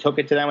Chiefs really took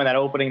it to them in that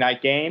opening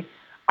night game.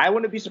 I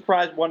wouldn't be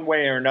surprised one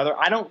way or another.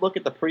 I don't look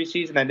at the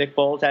preseason that Nick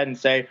Foles had and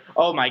say,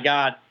 oh, my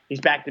God, he's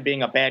back to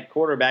being a bad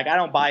quarterback. I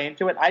don't buy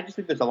into it. I just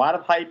think there's a lot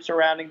of hype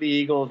surrounding the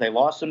Eagles. They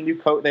lost some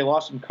they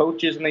lost some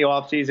coaches in the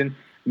offseason.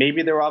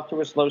 Maybe they're off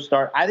to a slow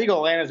start. I think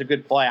Atlanta's a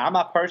good play. I'm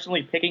not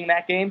personally picking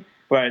that game,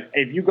 but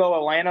if you go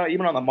Atlanta,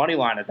 even on the money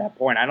line at that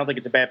point, I don't think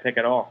it's a bad pick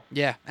at all.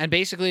 Yeah, and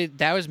basically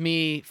that was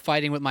me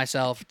fighting with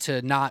myself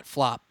to not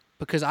flop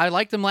because I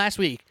liked them last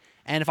week.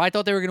 And if I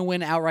thought they were going to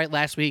win outright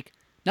last week,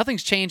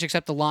 nothing's changed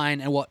except the line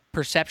and what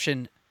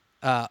perception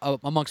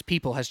amongst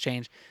people has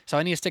changed. So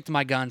I need to stick to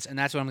my guns, and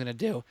that's what I'm going to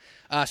do.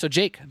 So,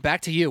 Jake,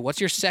 back to you.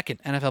 What's your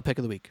second NFL pick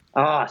of the week?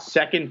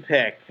 Second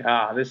pick.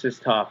 This is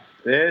tough.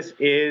 This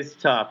is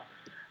tough.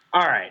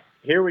 All right,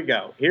 here we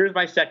go. Here's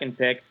my second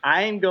pick.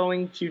 I am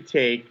going to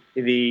take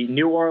the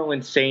New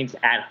Orleans Saints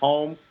at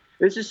home.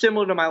 This is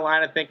similar to my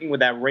line of thinking with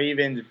that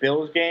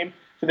Ravens-Bills game.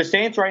 So the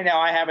Saints right now,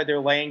 I have it,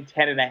 they're laying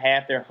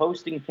 10.5. They're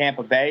hosting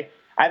Tampa Bay.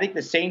 I think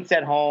the Saints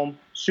at home,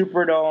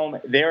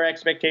 Superdome, their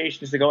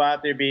expectations to go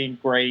out there being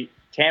great.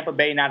 Tampa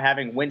Bay not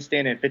having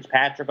Winston and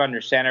Fitzpatrick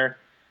under center.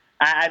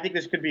 I think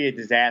this could be a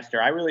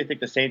disaster. I really think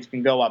the Saints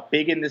can go up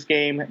big in this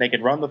game. They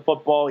could run the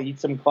football,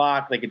 eat some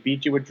clock. They could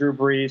beat you with Drew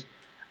Brees.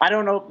 I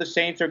don't know if the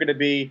Saints are going to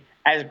be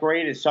as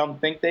great as some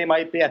think they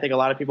might be. I think a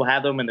lot of people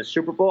have them in the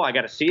Super Bowl. I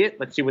got to see it.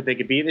 Let's see what they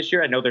could be this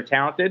year. I know they're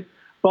talented.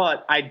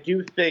 But I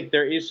do think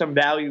there is some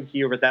value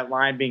here with that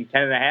line being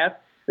 10.5.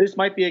 This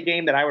might be a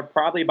game that I would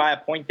probably buy a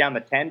point down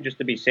to 10 just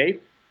to be safe.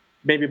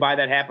 Maybe buy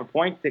that half a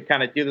point to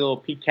kind of do the little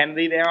Pete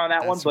Kennedy there on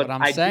that That's one.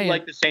 But I saying. do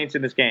like the Saints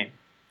in this game.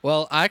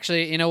 Well,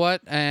 actually, you know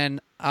what? And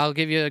I'll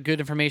give you good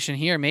information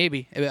here.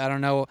 Maybe I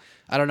don't know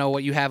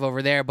what you have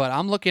over there, but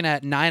I'm looking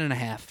at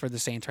 9.5 for the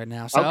Saints right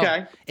now. So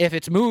okay. If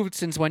it's moved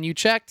since when you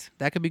checked,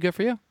 that could be good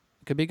for you.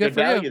 It could be good for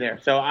value you there.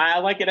 So I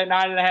like it at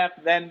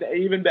 9.5. Then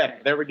even better.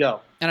 There we go.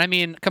 And I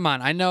mean, come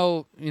on. I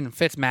know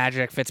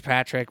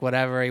Fitzpatrick,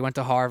 whatever. He went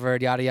to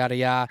Harvard, yada yada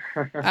yada.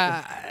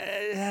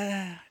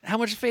 How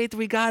much faith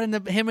we got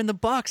in him in the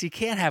Bucs? You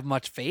can't have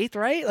much faith,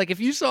 right? Like if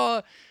you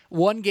saw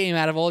one game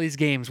out of all these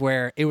games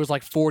where it was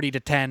like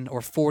 40-10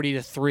 or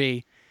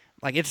 40-3,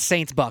 like it's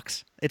Saints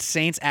Bucs. It's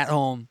Saints at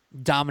home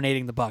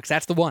dominating the Bucs.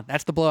 That's the one.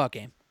 That's the blowout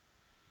game.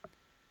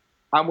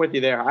 I'm with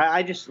you there.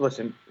 I just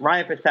listen.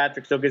 Ryan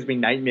Fitzpatrick still gives me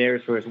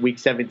nightmares for his Week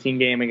 17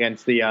 game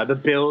against the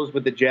Bills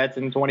with the Jets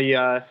in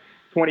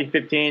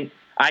 2015.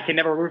 I can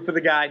never root for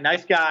the guy.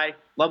 Nice guy,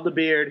 love the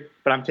beard,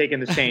 but I'm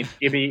taking the Saints.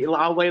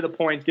 I'll lay the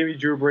points. Give me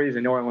Drew Brees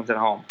and New Orleans at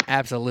home.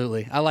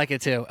 Absolutely, I like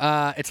it too.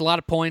 It's a lot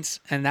of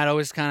points, and that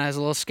always kind of is a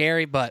little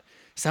scary. But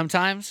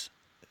sometimes,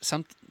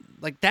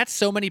 that's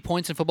so many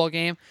points in a football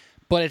game,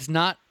 but it's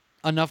not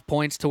enough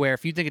points to where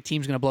if you think a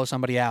team's going to blow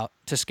somebody out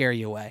to scare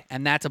you away,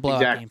 and that's a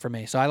blowout game for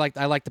me. So I like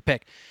the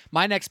pick.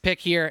 My next pick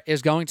here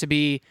is going to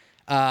be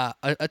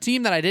a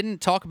team that I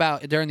didn't talk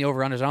about during the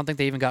over-unders. I don't think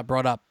they even got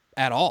brought up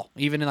at all,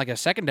 even in like a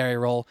secondary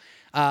role.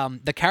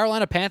 The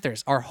Carolina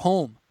Panthers are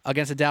home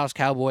against the Dallas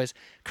Cowboys,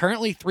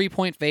 currently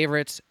 3-point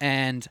favorites,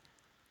 and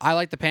I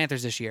like the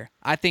Panthers this year.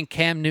 I think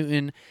Cam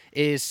Newton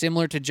is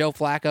similar to Joe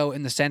Flacco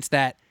in the sense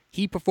that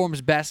he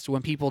performs best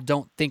when people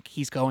don't think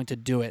he's going to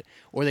do it,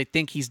 or they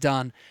think he's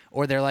done,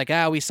 or they're like,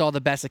 we saw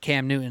the best of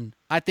Cam Newton.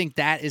 I think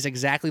that is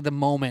exactly the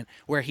moment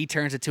where he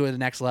turns it to the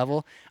next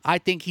level. I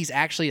think he's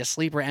actually a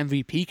sleeper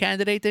MVP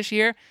candidate this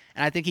year,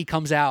 and I think he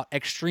comes out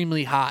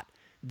extremely hot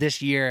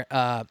this year.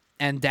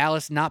 And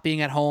Dallas not being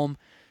at home,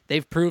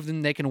 they've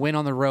proven they can win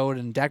on the road,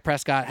 and Dak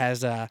Prescott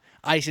has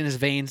ice in his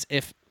veins,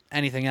 if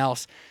anything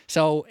else.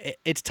 So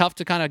it's tough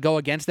to kind of go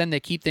against them. They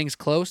keep things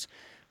close.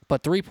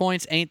 But 3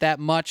 points ain't that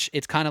much.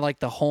 It's kind of like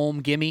the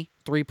home gimme.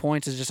 3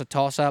 points is just a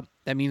toss-up.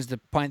 That means the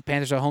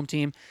Panthers are a home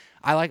team.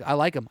 I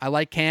like them. I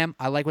like Cam.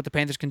 I like what the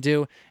Panthers can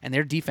do, and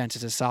their defense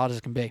is as solid as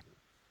it can be.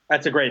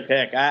 That's a great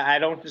pick. I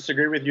don't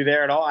disagree with you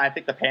there at all. I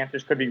think the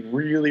Panthers could be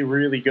really,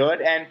 really good.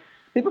 And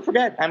people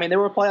forget, I mean, they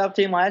were a playoff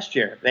team last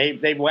year.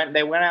 They went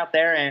out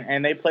there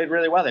and they played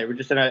really well. They were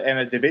just in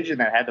a division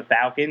that had the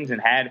Falcons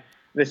and had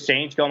the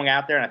Saints going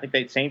out there, and I think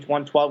the Saints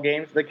won 12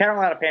 games. The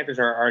Carolina Panthers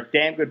are a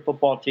damn good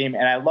football team,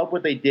 and I love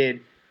what they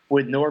did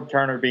with Norv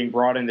Turner being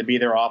brought in to be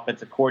their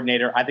offensive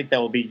coordinator. I think that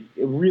will be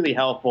really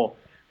helpful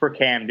for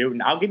Cam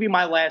Newton. I'll give you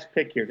my last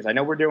pick here because I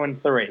know we're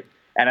doing 3.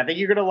 and I think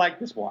you're going to like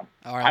this one.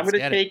 All right, I'm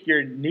going to take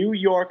your New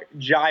York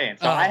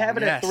Giants. So I have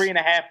it at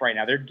 3.5 right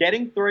now. They're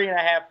getting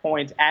 3.5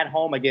 points at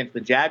home against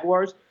the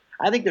Jaguars.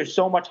 I think there's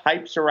so much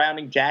hype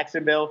surrounding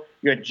Jacksonville.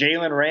 You got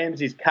Jalen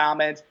Ramsey's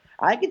comments.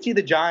 I could see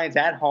the Giants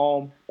at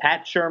home,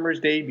 Pat Shurmur's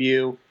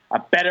debut, a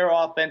better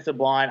offensive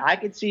line. I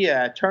could see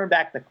a turn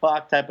back the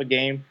clock type of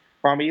game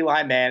from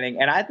Eli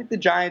Manning. And I think the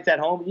Giants at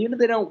home, even if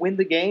they don't win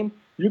the game,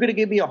 you're going to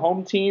give me a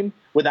home team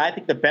with, I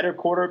think, the better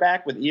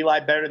quarterback, with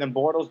Eli better than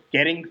Bortles,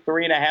 getting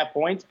 3.5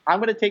 points. I'm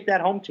going to take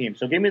that home team.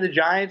 So give me the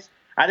Giants.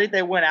 I think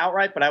they win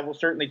outright, but I will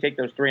certainly take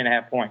those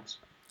 3.5 points.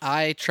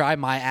 I try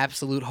my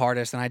absolute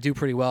hardest, and I do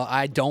pretty well.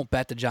 I don't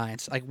bet the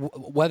Giants. Like,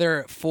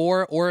 whether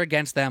for or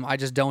against them, I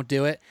just don't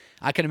do it.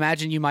 I can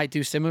imagine you might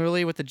do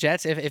similarly with the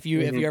Jets if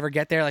you ever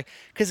get there, like,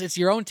 because it's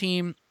your own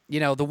team. You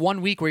know, the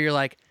 1 week where you're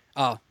like,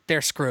 oh,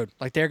 they're screwed.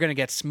 Like, they're going to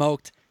get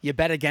smoked. You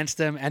bet against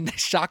them, and they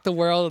shock the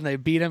world, and they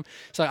beat them.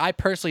 So I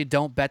personally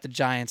don't bet the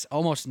Giants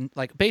almost,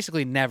 like,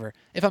 basically never.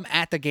 If I'm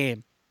at the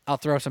game, I'll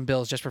throw some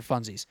bills just for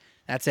funsies.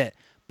 That's it.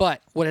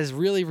 But what has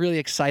really, really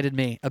excited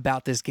me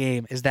about this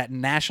game is that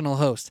national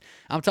host.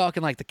 I'm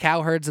talking like the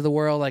Cowherds of the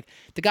world, like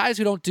the guys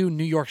who don't do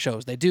New York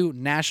shows. They do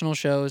national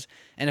shows,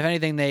 and if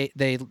anything,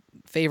 they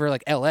favor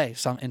like L.A.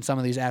 in some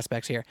of these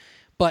aspects here.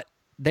 But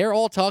they're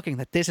all talking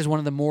that this is one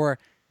of the more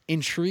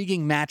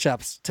intriguing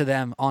matchups to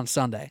them on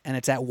Sunday, and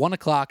it's at 1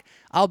 o'clock.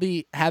 I'll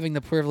be having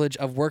the privilege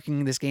of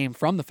working this game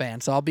from the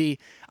fan, so I'll be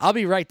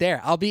right there.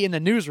 I'll be in the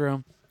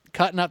newsroom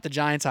cutting up the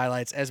Giants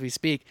highlights as we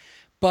speak.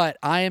 But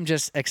I am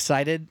just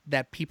excited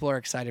that people are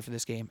excited for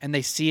this game, and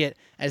they see it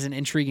as an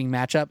intriguing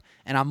matchup,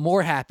 and I'm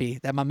more happy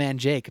that my man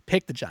Jake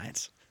picked the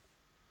Giants.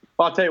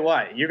 Well, I'll tell you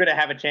what, you're going to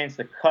have a chance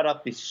to cut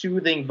up the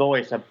soothing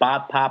voice of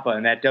Bob Papa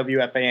in that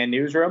WFAN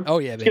newsroom. Oh,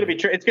 yeah, baby.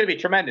 It's going to be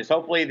tremendous.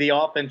 Hopefully the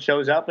offense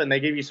shows up and they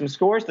give you some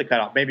scores to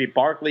cut off. Maybe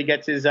Barkley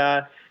gets his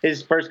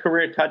first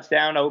career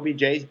touchdown.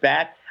 OBJ's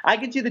back. I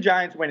can see the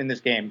Giants winning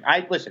this game.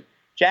 Listen,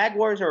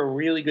 Jaguars are a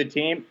really good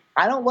team.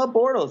 I don't love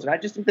Bortles, and I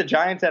just think the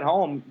Giants at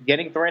home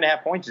getting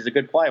 3.5 points is a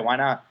good play. Why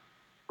not?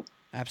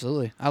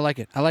 Absolutely. I like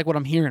it. I like what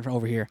I'm hearing from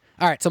over here.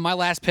 All right, so my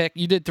last pick,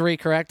 you did 3,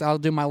 correct? I'll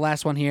do my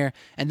last one here.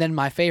 And then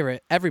my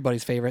favorite,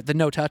 everybody's favorite, the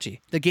no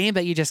touchy. The game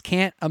that you just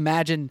can't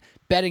imagine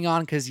betting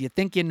on because you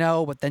think you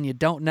know, but then you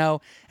don't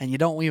know, and you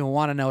don't even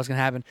want to know what's going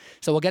to happen.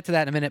 So we'll get to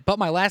that in a minute. But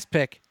my last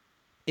pick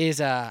is,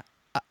 I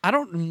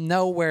don't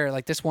know where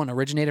like this one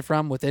originated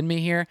from within me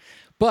here,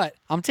 but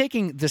I'm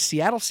taking the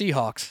Seattle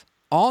Seahawks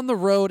on the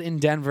road in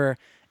Denver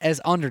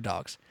as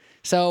underdogs.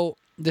 So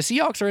the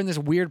Seahawks are in this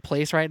weird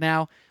place right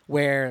now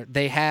where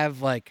they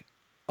have like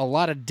a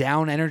lot of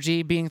down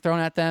energy being thrown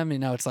at them. You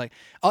know, it's like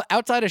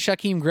outside of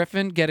Shaquem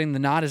Griffin getting the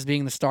nod as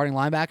being the starting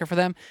linebacker for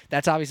them,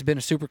 that's obviously been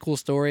a super cool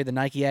story. The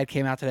Nike ad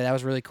came out today. That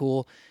was really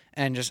cool.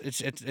 And just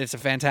it's a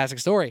fantastic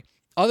story.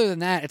 Other than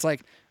that, it's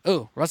like,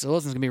 oh, Russell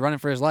Wilson's going to be running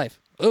for his life.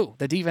 Oh,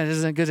 the defense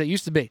isn't as good as it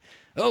used to be.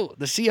 Oh,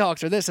 the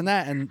Seahawks are this and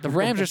that, and the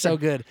Rams are so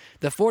good.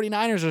 The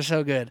 49ers are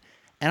so good.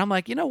 And I'm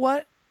like, you know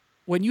what?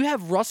 When you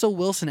have Russell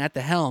Wilson at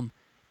the helm,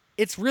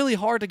 it's really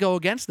hard to go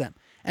against them.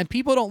 And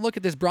people don't look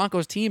at this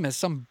Broncos team as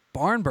some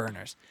barn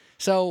burners.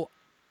 So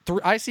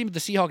I see the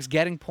Seahawks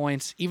getting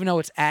points, even though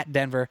it's at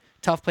Denver.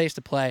 Tough place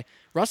to play.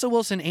 Russell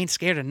Wilson ain't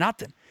scared of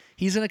nothing.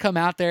 He's going to come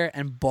out there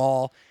and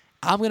ball.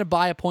 I'm going to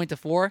buy a point to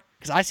 4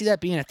 because I see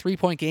that being a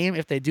 3-point game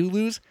if they do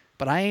lose,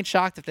 but I ain't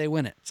shocked if they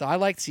win it. So I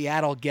like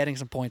Seattle getting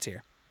some points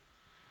here.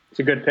 It's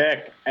a good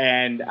pick.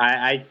 And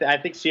I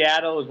think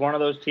Seattle is one of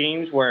those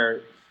teams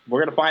where we're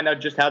going to find out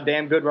just how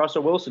damn good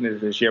Russell Wilson is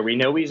this year. We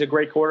know he's a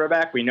great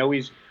quarterback. We know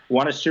he's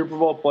won a Super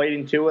Bowl, played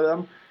in 2 of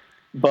them.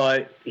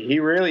 But he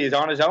really is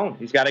on his own.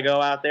 He's got to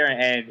go out there.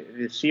 And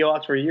the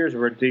Seahawks for years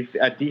were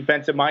a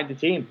defensive-minded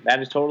team. That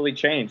has totally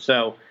changed.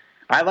 So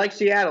I like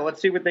Seattle.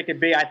 Let's see what they could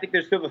be. I think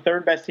they're still the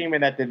 3rd best team in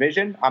that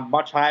division. I'm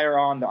much higher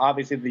on,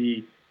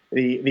 obviously,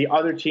 the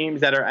other teams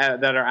that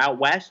are out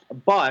west.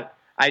 But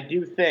I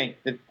do think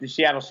that the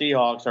Seattle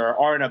Seahawks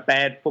aren't a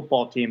bad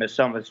football team, as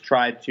some of us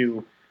tried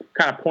to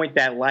kind of point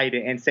that light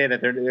and say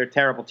that they're a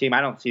terrible team.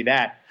 I don't see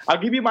that. I'll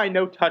give you my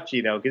no touchy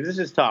though, because this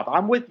is tough.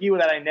 I'm with you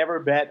that I never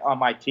bet on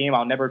my team.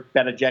 I'll never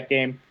bet a Jet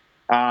game.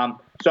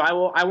 So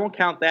I won't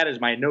count that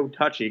as my no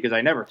touchy because I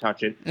never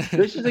touch it.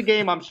 This is a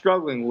game I'm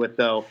struggling with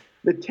though.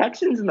 The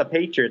Texans and the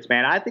Patriots,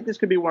 man. I think this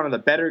could be one of the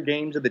better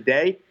games of the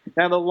day.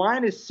 Now the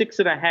line is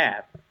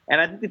 6.5,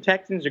 and I think the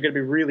Texans are going to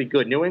be really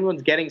good. New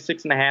England's getting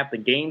 6.5. The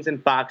game's in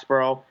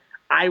Foxborough.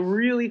 I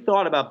really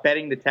thought about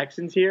betting the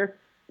Texans here.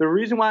 The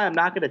reason why I'm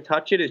not going to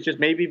touch it is just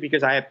maybe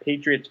because I have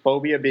Patriots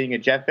phobia being a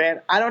Jet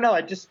fan. I don't know.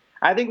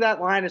 I think that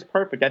line is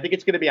perfect. I think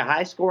it's going to be a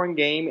high-scoring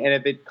game, and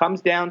if it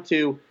comes down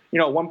to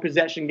one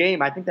possession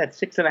game, I think that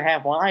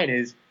 6.5 line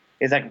is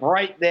like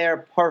right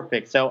there,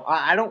 perfect. So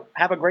I don't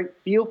have a great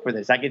feel for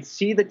this. I could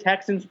see the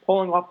Texans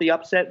pulling off the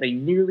upset. They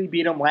nearly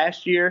beat them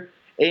last year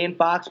in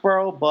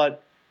Foxborough,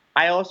 but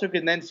I also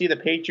can then see the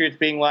Patriots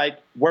being like,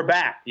 "We're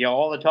back."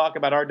 All the talk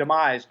about our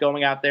demise,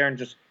 going out there and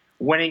just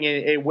winning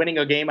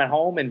a game at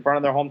home in front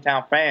of their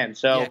hometown fans.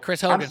 So yeah,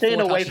 Chris Hogan, I'm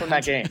staying away from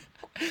that game.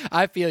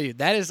 I feel you.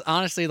 That is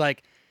honestly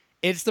like,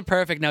 It's the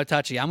perfect no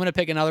touchy. I'm going to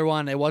pick another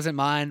one. It wasn't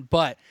mine,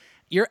 but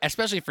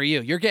especially for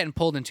you, you're getting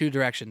pulled in two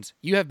directions.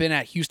 You have been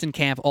at Houston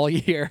camp all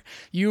year.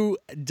 You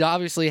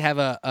obviously have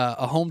a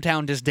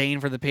hometown disdain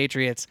for the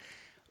Patriots.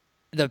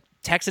 The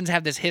Texans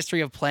have this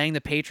history of playing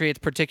the Patriots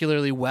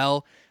particularly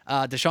well.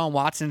 Deshaun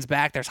Watson's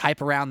back. There's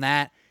hype around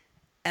that.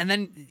 And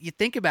then you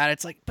think about it,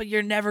 it's like, but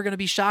you're never going to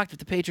be shocked if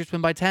the Patriots win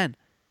by 10.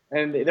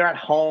 And they're at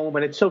home,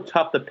 and it's so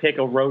tough to pick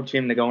a road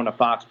team to go into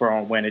Foxborough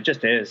and win. It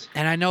just is.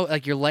 And I know,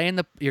 like, you're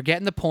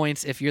getting the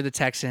points if you're the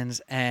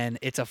Texans, and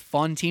it's a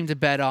fun team to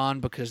bet on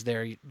because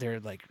they're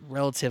like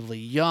relatively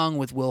young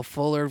with Will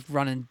Fuller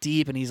running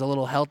deep, and he's a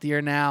little healthier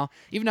now.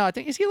 Even though I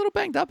think, is he a little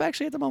banged up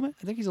actually at the moment?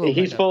 I think he's a little.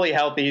 He's fully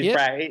healthy. He's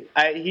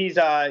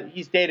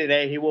he's day to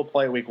day. He will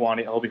play week 1.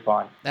 He'll be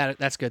fine.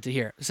 That's good to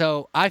hear.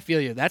 So I feel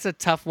you. That's a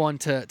tough one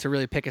to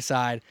really pick a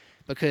side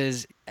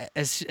because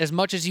as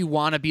much as you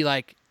want to be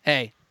like,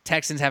 hey,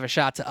 Texans have a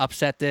shot to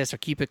upset this or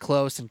keep it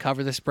close and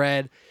cover the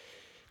spread,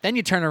 then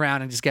you turn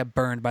around and just get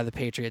burned by the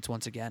Patriots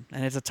once again,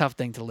 and it's a tough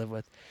thing to live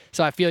with.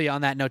 So I feel you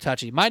on that no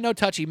touchy. My no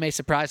touchy may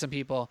surprise some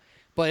people,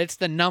 but it's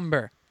the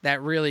number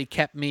that really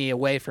kept me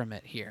away from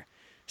it here.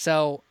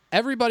 So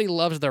everybody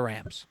loves the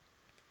Rams,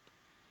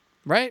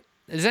 right?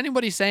 Is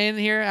anybody saying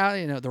here,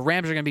 the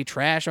Rams are going to be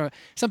trash? Or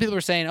some people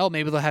are saying, oh,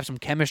 maybe they'll have some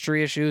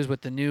chemistry issues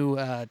with the new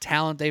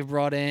talent they've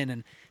brought in,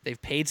 and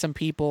they've paid some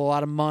people a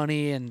lot of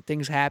money, and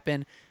things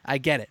happen. I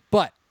get it.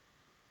 But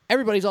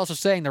everybody's also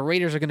saying the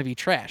Raiders are going to be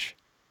trash.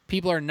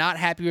 People are not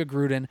happy with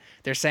Gruden.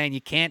 They're saying you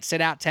can't sit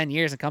out 10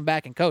 years and come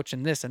back and coach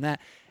and this and that.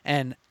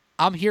 And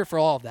I'm here for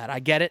all of that. I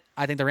get it.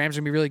 I think the Rams are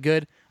going to be really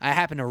good. I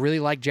happen to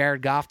really like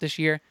Jared Goff this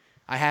year.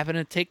 I happen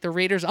to take the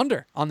Raiders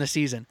under on the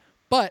season.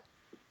 But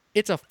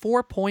it's a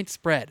 4-point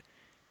spread.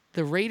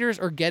 The Raiders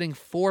are getting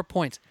 4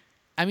 points.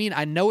 I mean,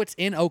 I know it's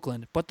in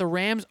Oakland, but the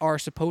Rams are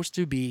supposed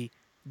to be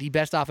the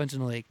best offense in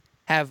the league,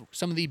 have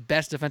some of the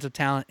best defensive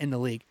talent in the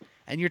league.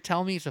 And you're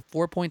telling me it's a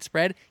 4-point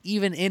spread,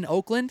 even in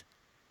Oakland,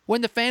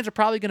 when the fans are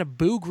probably going to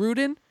boo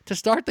Gruden to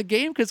start the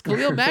game because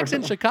Khalil Mack's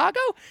in Chicago?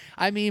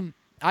 I mean,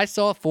 I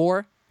saw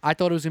 4. I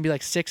thought it was going to be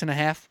like 6.5. Thought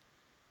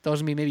it was going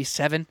to be maybe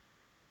 7.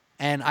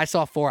 And I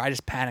saw 4. I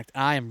just panicked.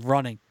 I am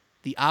running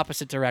the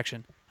opposite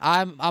direction.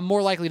 I'm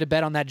more likely to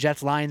bet on that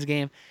Jets-Lions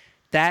game.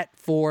 That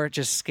 4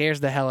 just scares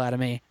the hell out of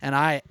me, and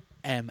I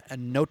am a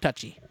no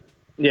touchy.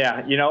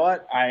 Yeah, you know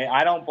what?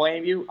 I don't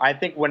blame you. I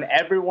think when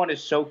everyone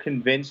is so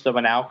convinced of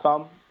an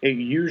outcome, it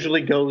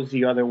usually goes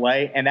the other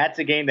way, and that's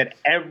a game that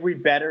every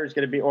bettor is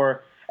going to be,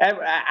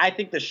 I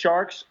think the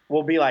Sharks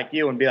will be like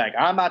you and be like,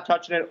 I'm not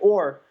touching it,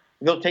 or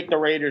they'll take the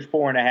Raiders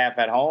 4.5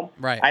 at home.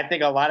 Right. I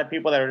think a lot of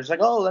people that are just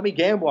like, oh, let me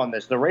gamble on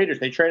this. The Raiders,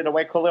 they traded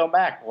away Khalil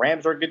Mack.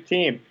 Rams are a good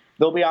team.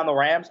 They'll be on the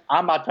Rams.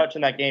 I'm not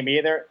touching that game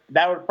either.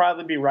 That would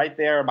probably be right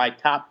there in my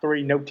top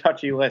 3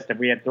 no-touchy list if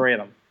we had 3 of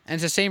them. And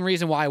it's the same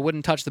reason why I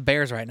wouldn't touch the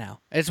Bears right now.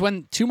 It's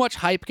when too much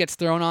hype gets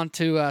thrown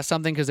onto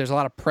something because there's a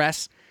lot of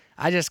press.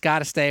 I just got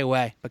to stay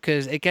away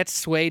because it gets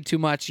swayed too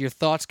much. Your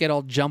thoughts get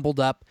all jumbled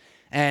up.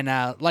 And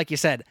like you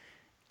said,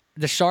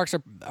 the Sharks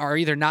are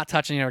either not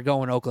touching it or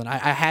going to Oakland. I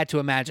had to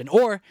imagine.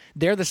 Or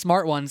they're the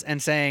smart ones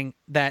and saying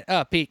that,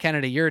 oh, Pete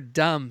Kennedy, you're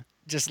dumb.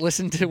 Just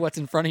listen to what's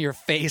in front of your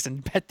face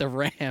and bet the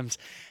Rams.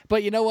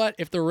 But you know what?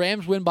 If the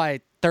Rams win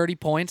by 30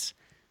 points,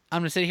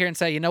 I'm going to sit here and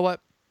say, you know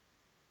what?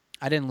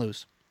 I didn't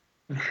lose.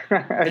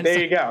 There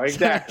you go.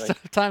 Exactly.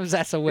 Sometimes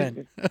that's a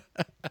win.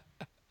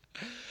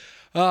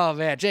 Oh,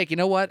 man. Jake, you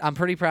know what? I'm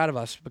pretty proud of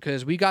us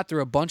because we got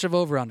through a bunch of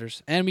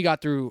over-unders, and we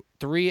got through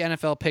 3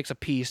 NFL picks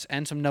apiece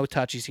and some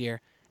no-touchies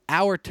here.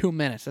 Hour 2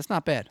 minutes. That's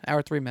not bad.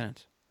 Hour 3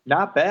 minutes.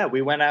 Not bad.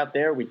 We went out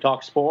there. We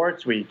talked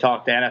sports. We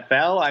talked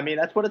NFL. I mean,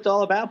 that's what it's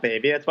all about,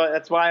 baby.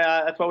 That's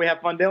why we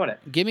have fun doing it.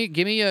 Give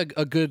me a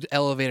good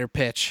elevator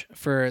pitch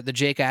for the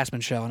Jake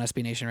Asman Show on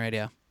SB Nation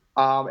Radio.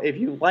 If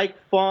you like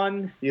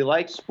fun, you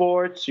like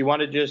sports, you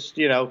want to just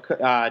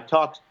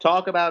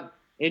talk about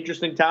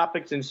interesting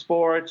topics in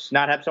sports,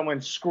 not have someone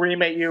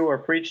scream at you or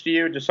preach to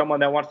you, just someone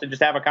that wants to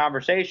just have a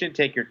conversation,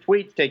 take your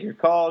tweets, take your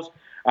calls,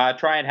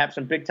 try and have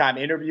some big time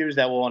interviews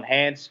that will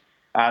enhance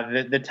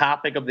the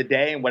topic of the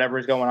day and whatever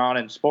is going on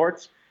in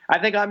sports. I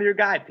think I'm your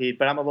guy, Pete,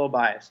 but I'm a little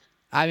biased.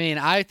 I mean,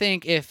 I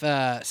think if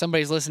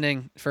somebody's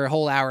listening for a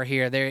whole hour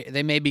here,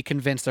 they may be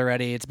convinced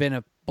already. It's been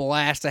a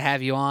blast to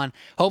have you on.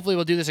 Hopefully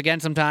we'll do this again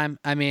sometime.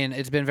 I mean,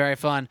 it's been very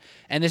fun.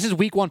 And this is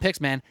week 1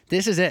 picks, man.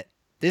 This is it.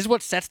 This is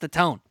what sets the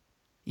tone.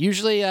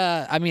 Usually,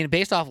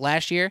 based off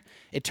last year,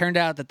 it turned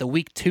out that the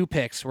week 2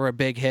 picks were a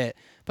big hit.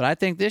 But I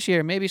think this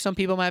year, maybe some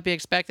people might be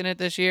expecting it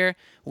this year.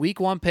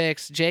 Week 1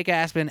 picks, Jake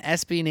Asman,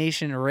 SB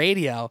Nation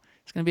Radio.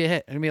 It's going to be a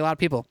hit. There's going to be a lot of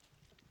people.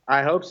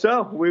 I hope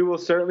so. We will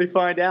certainly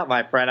find out,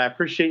 my friend. I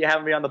appreciate you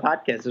having me on the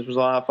podcast. This was a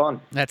lot of fun.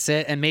 That's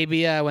it. And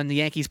maybe when the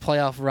Yankees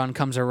playoff run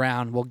comes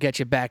around, we'll get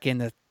you back in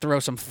to throw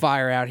some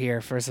fire out here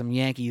for some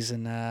Yankees.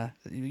 And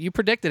you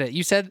predicted it.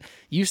 You said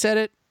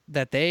it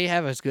that they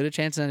have as good a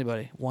chance as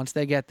anybody once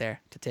they get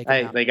there to take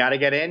them out. They got to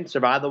get in,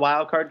 survive the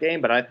wild card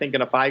game, but I think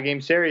in a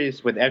 5-game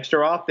series with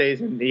extra off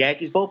days and the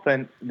Yankees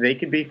bullpen, they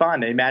could be fun.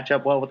 They match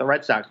up well with the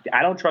Red Sox.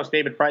 I don't trust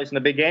David Price in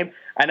the big game.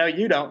 I know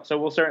you don't, so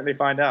we'll certainly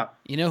find out.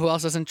 You know who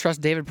else doesn't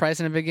trust David Price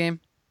in a big game?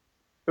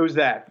 Who's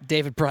that?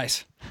 David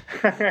Price.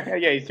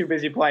 Yeah, he's too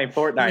busy playing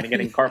Fortnite and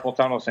getting carpal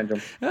tunnel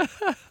syndrome.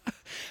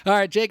 All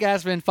right, Jake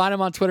Asman. Find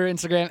him on Twitter,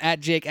 Instagram,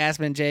 at Jake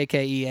Asman,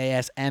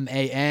 JakeAsman,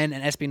 and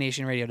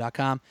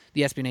SBNationRadio.com,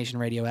 the SB Nation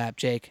Radio app.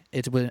 Jake,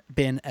 it's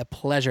been a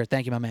pleasure.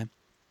 Thank you, my man.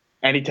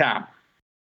 Anytime.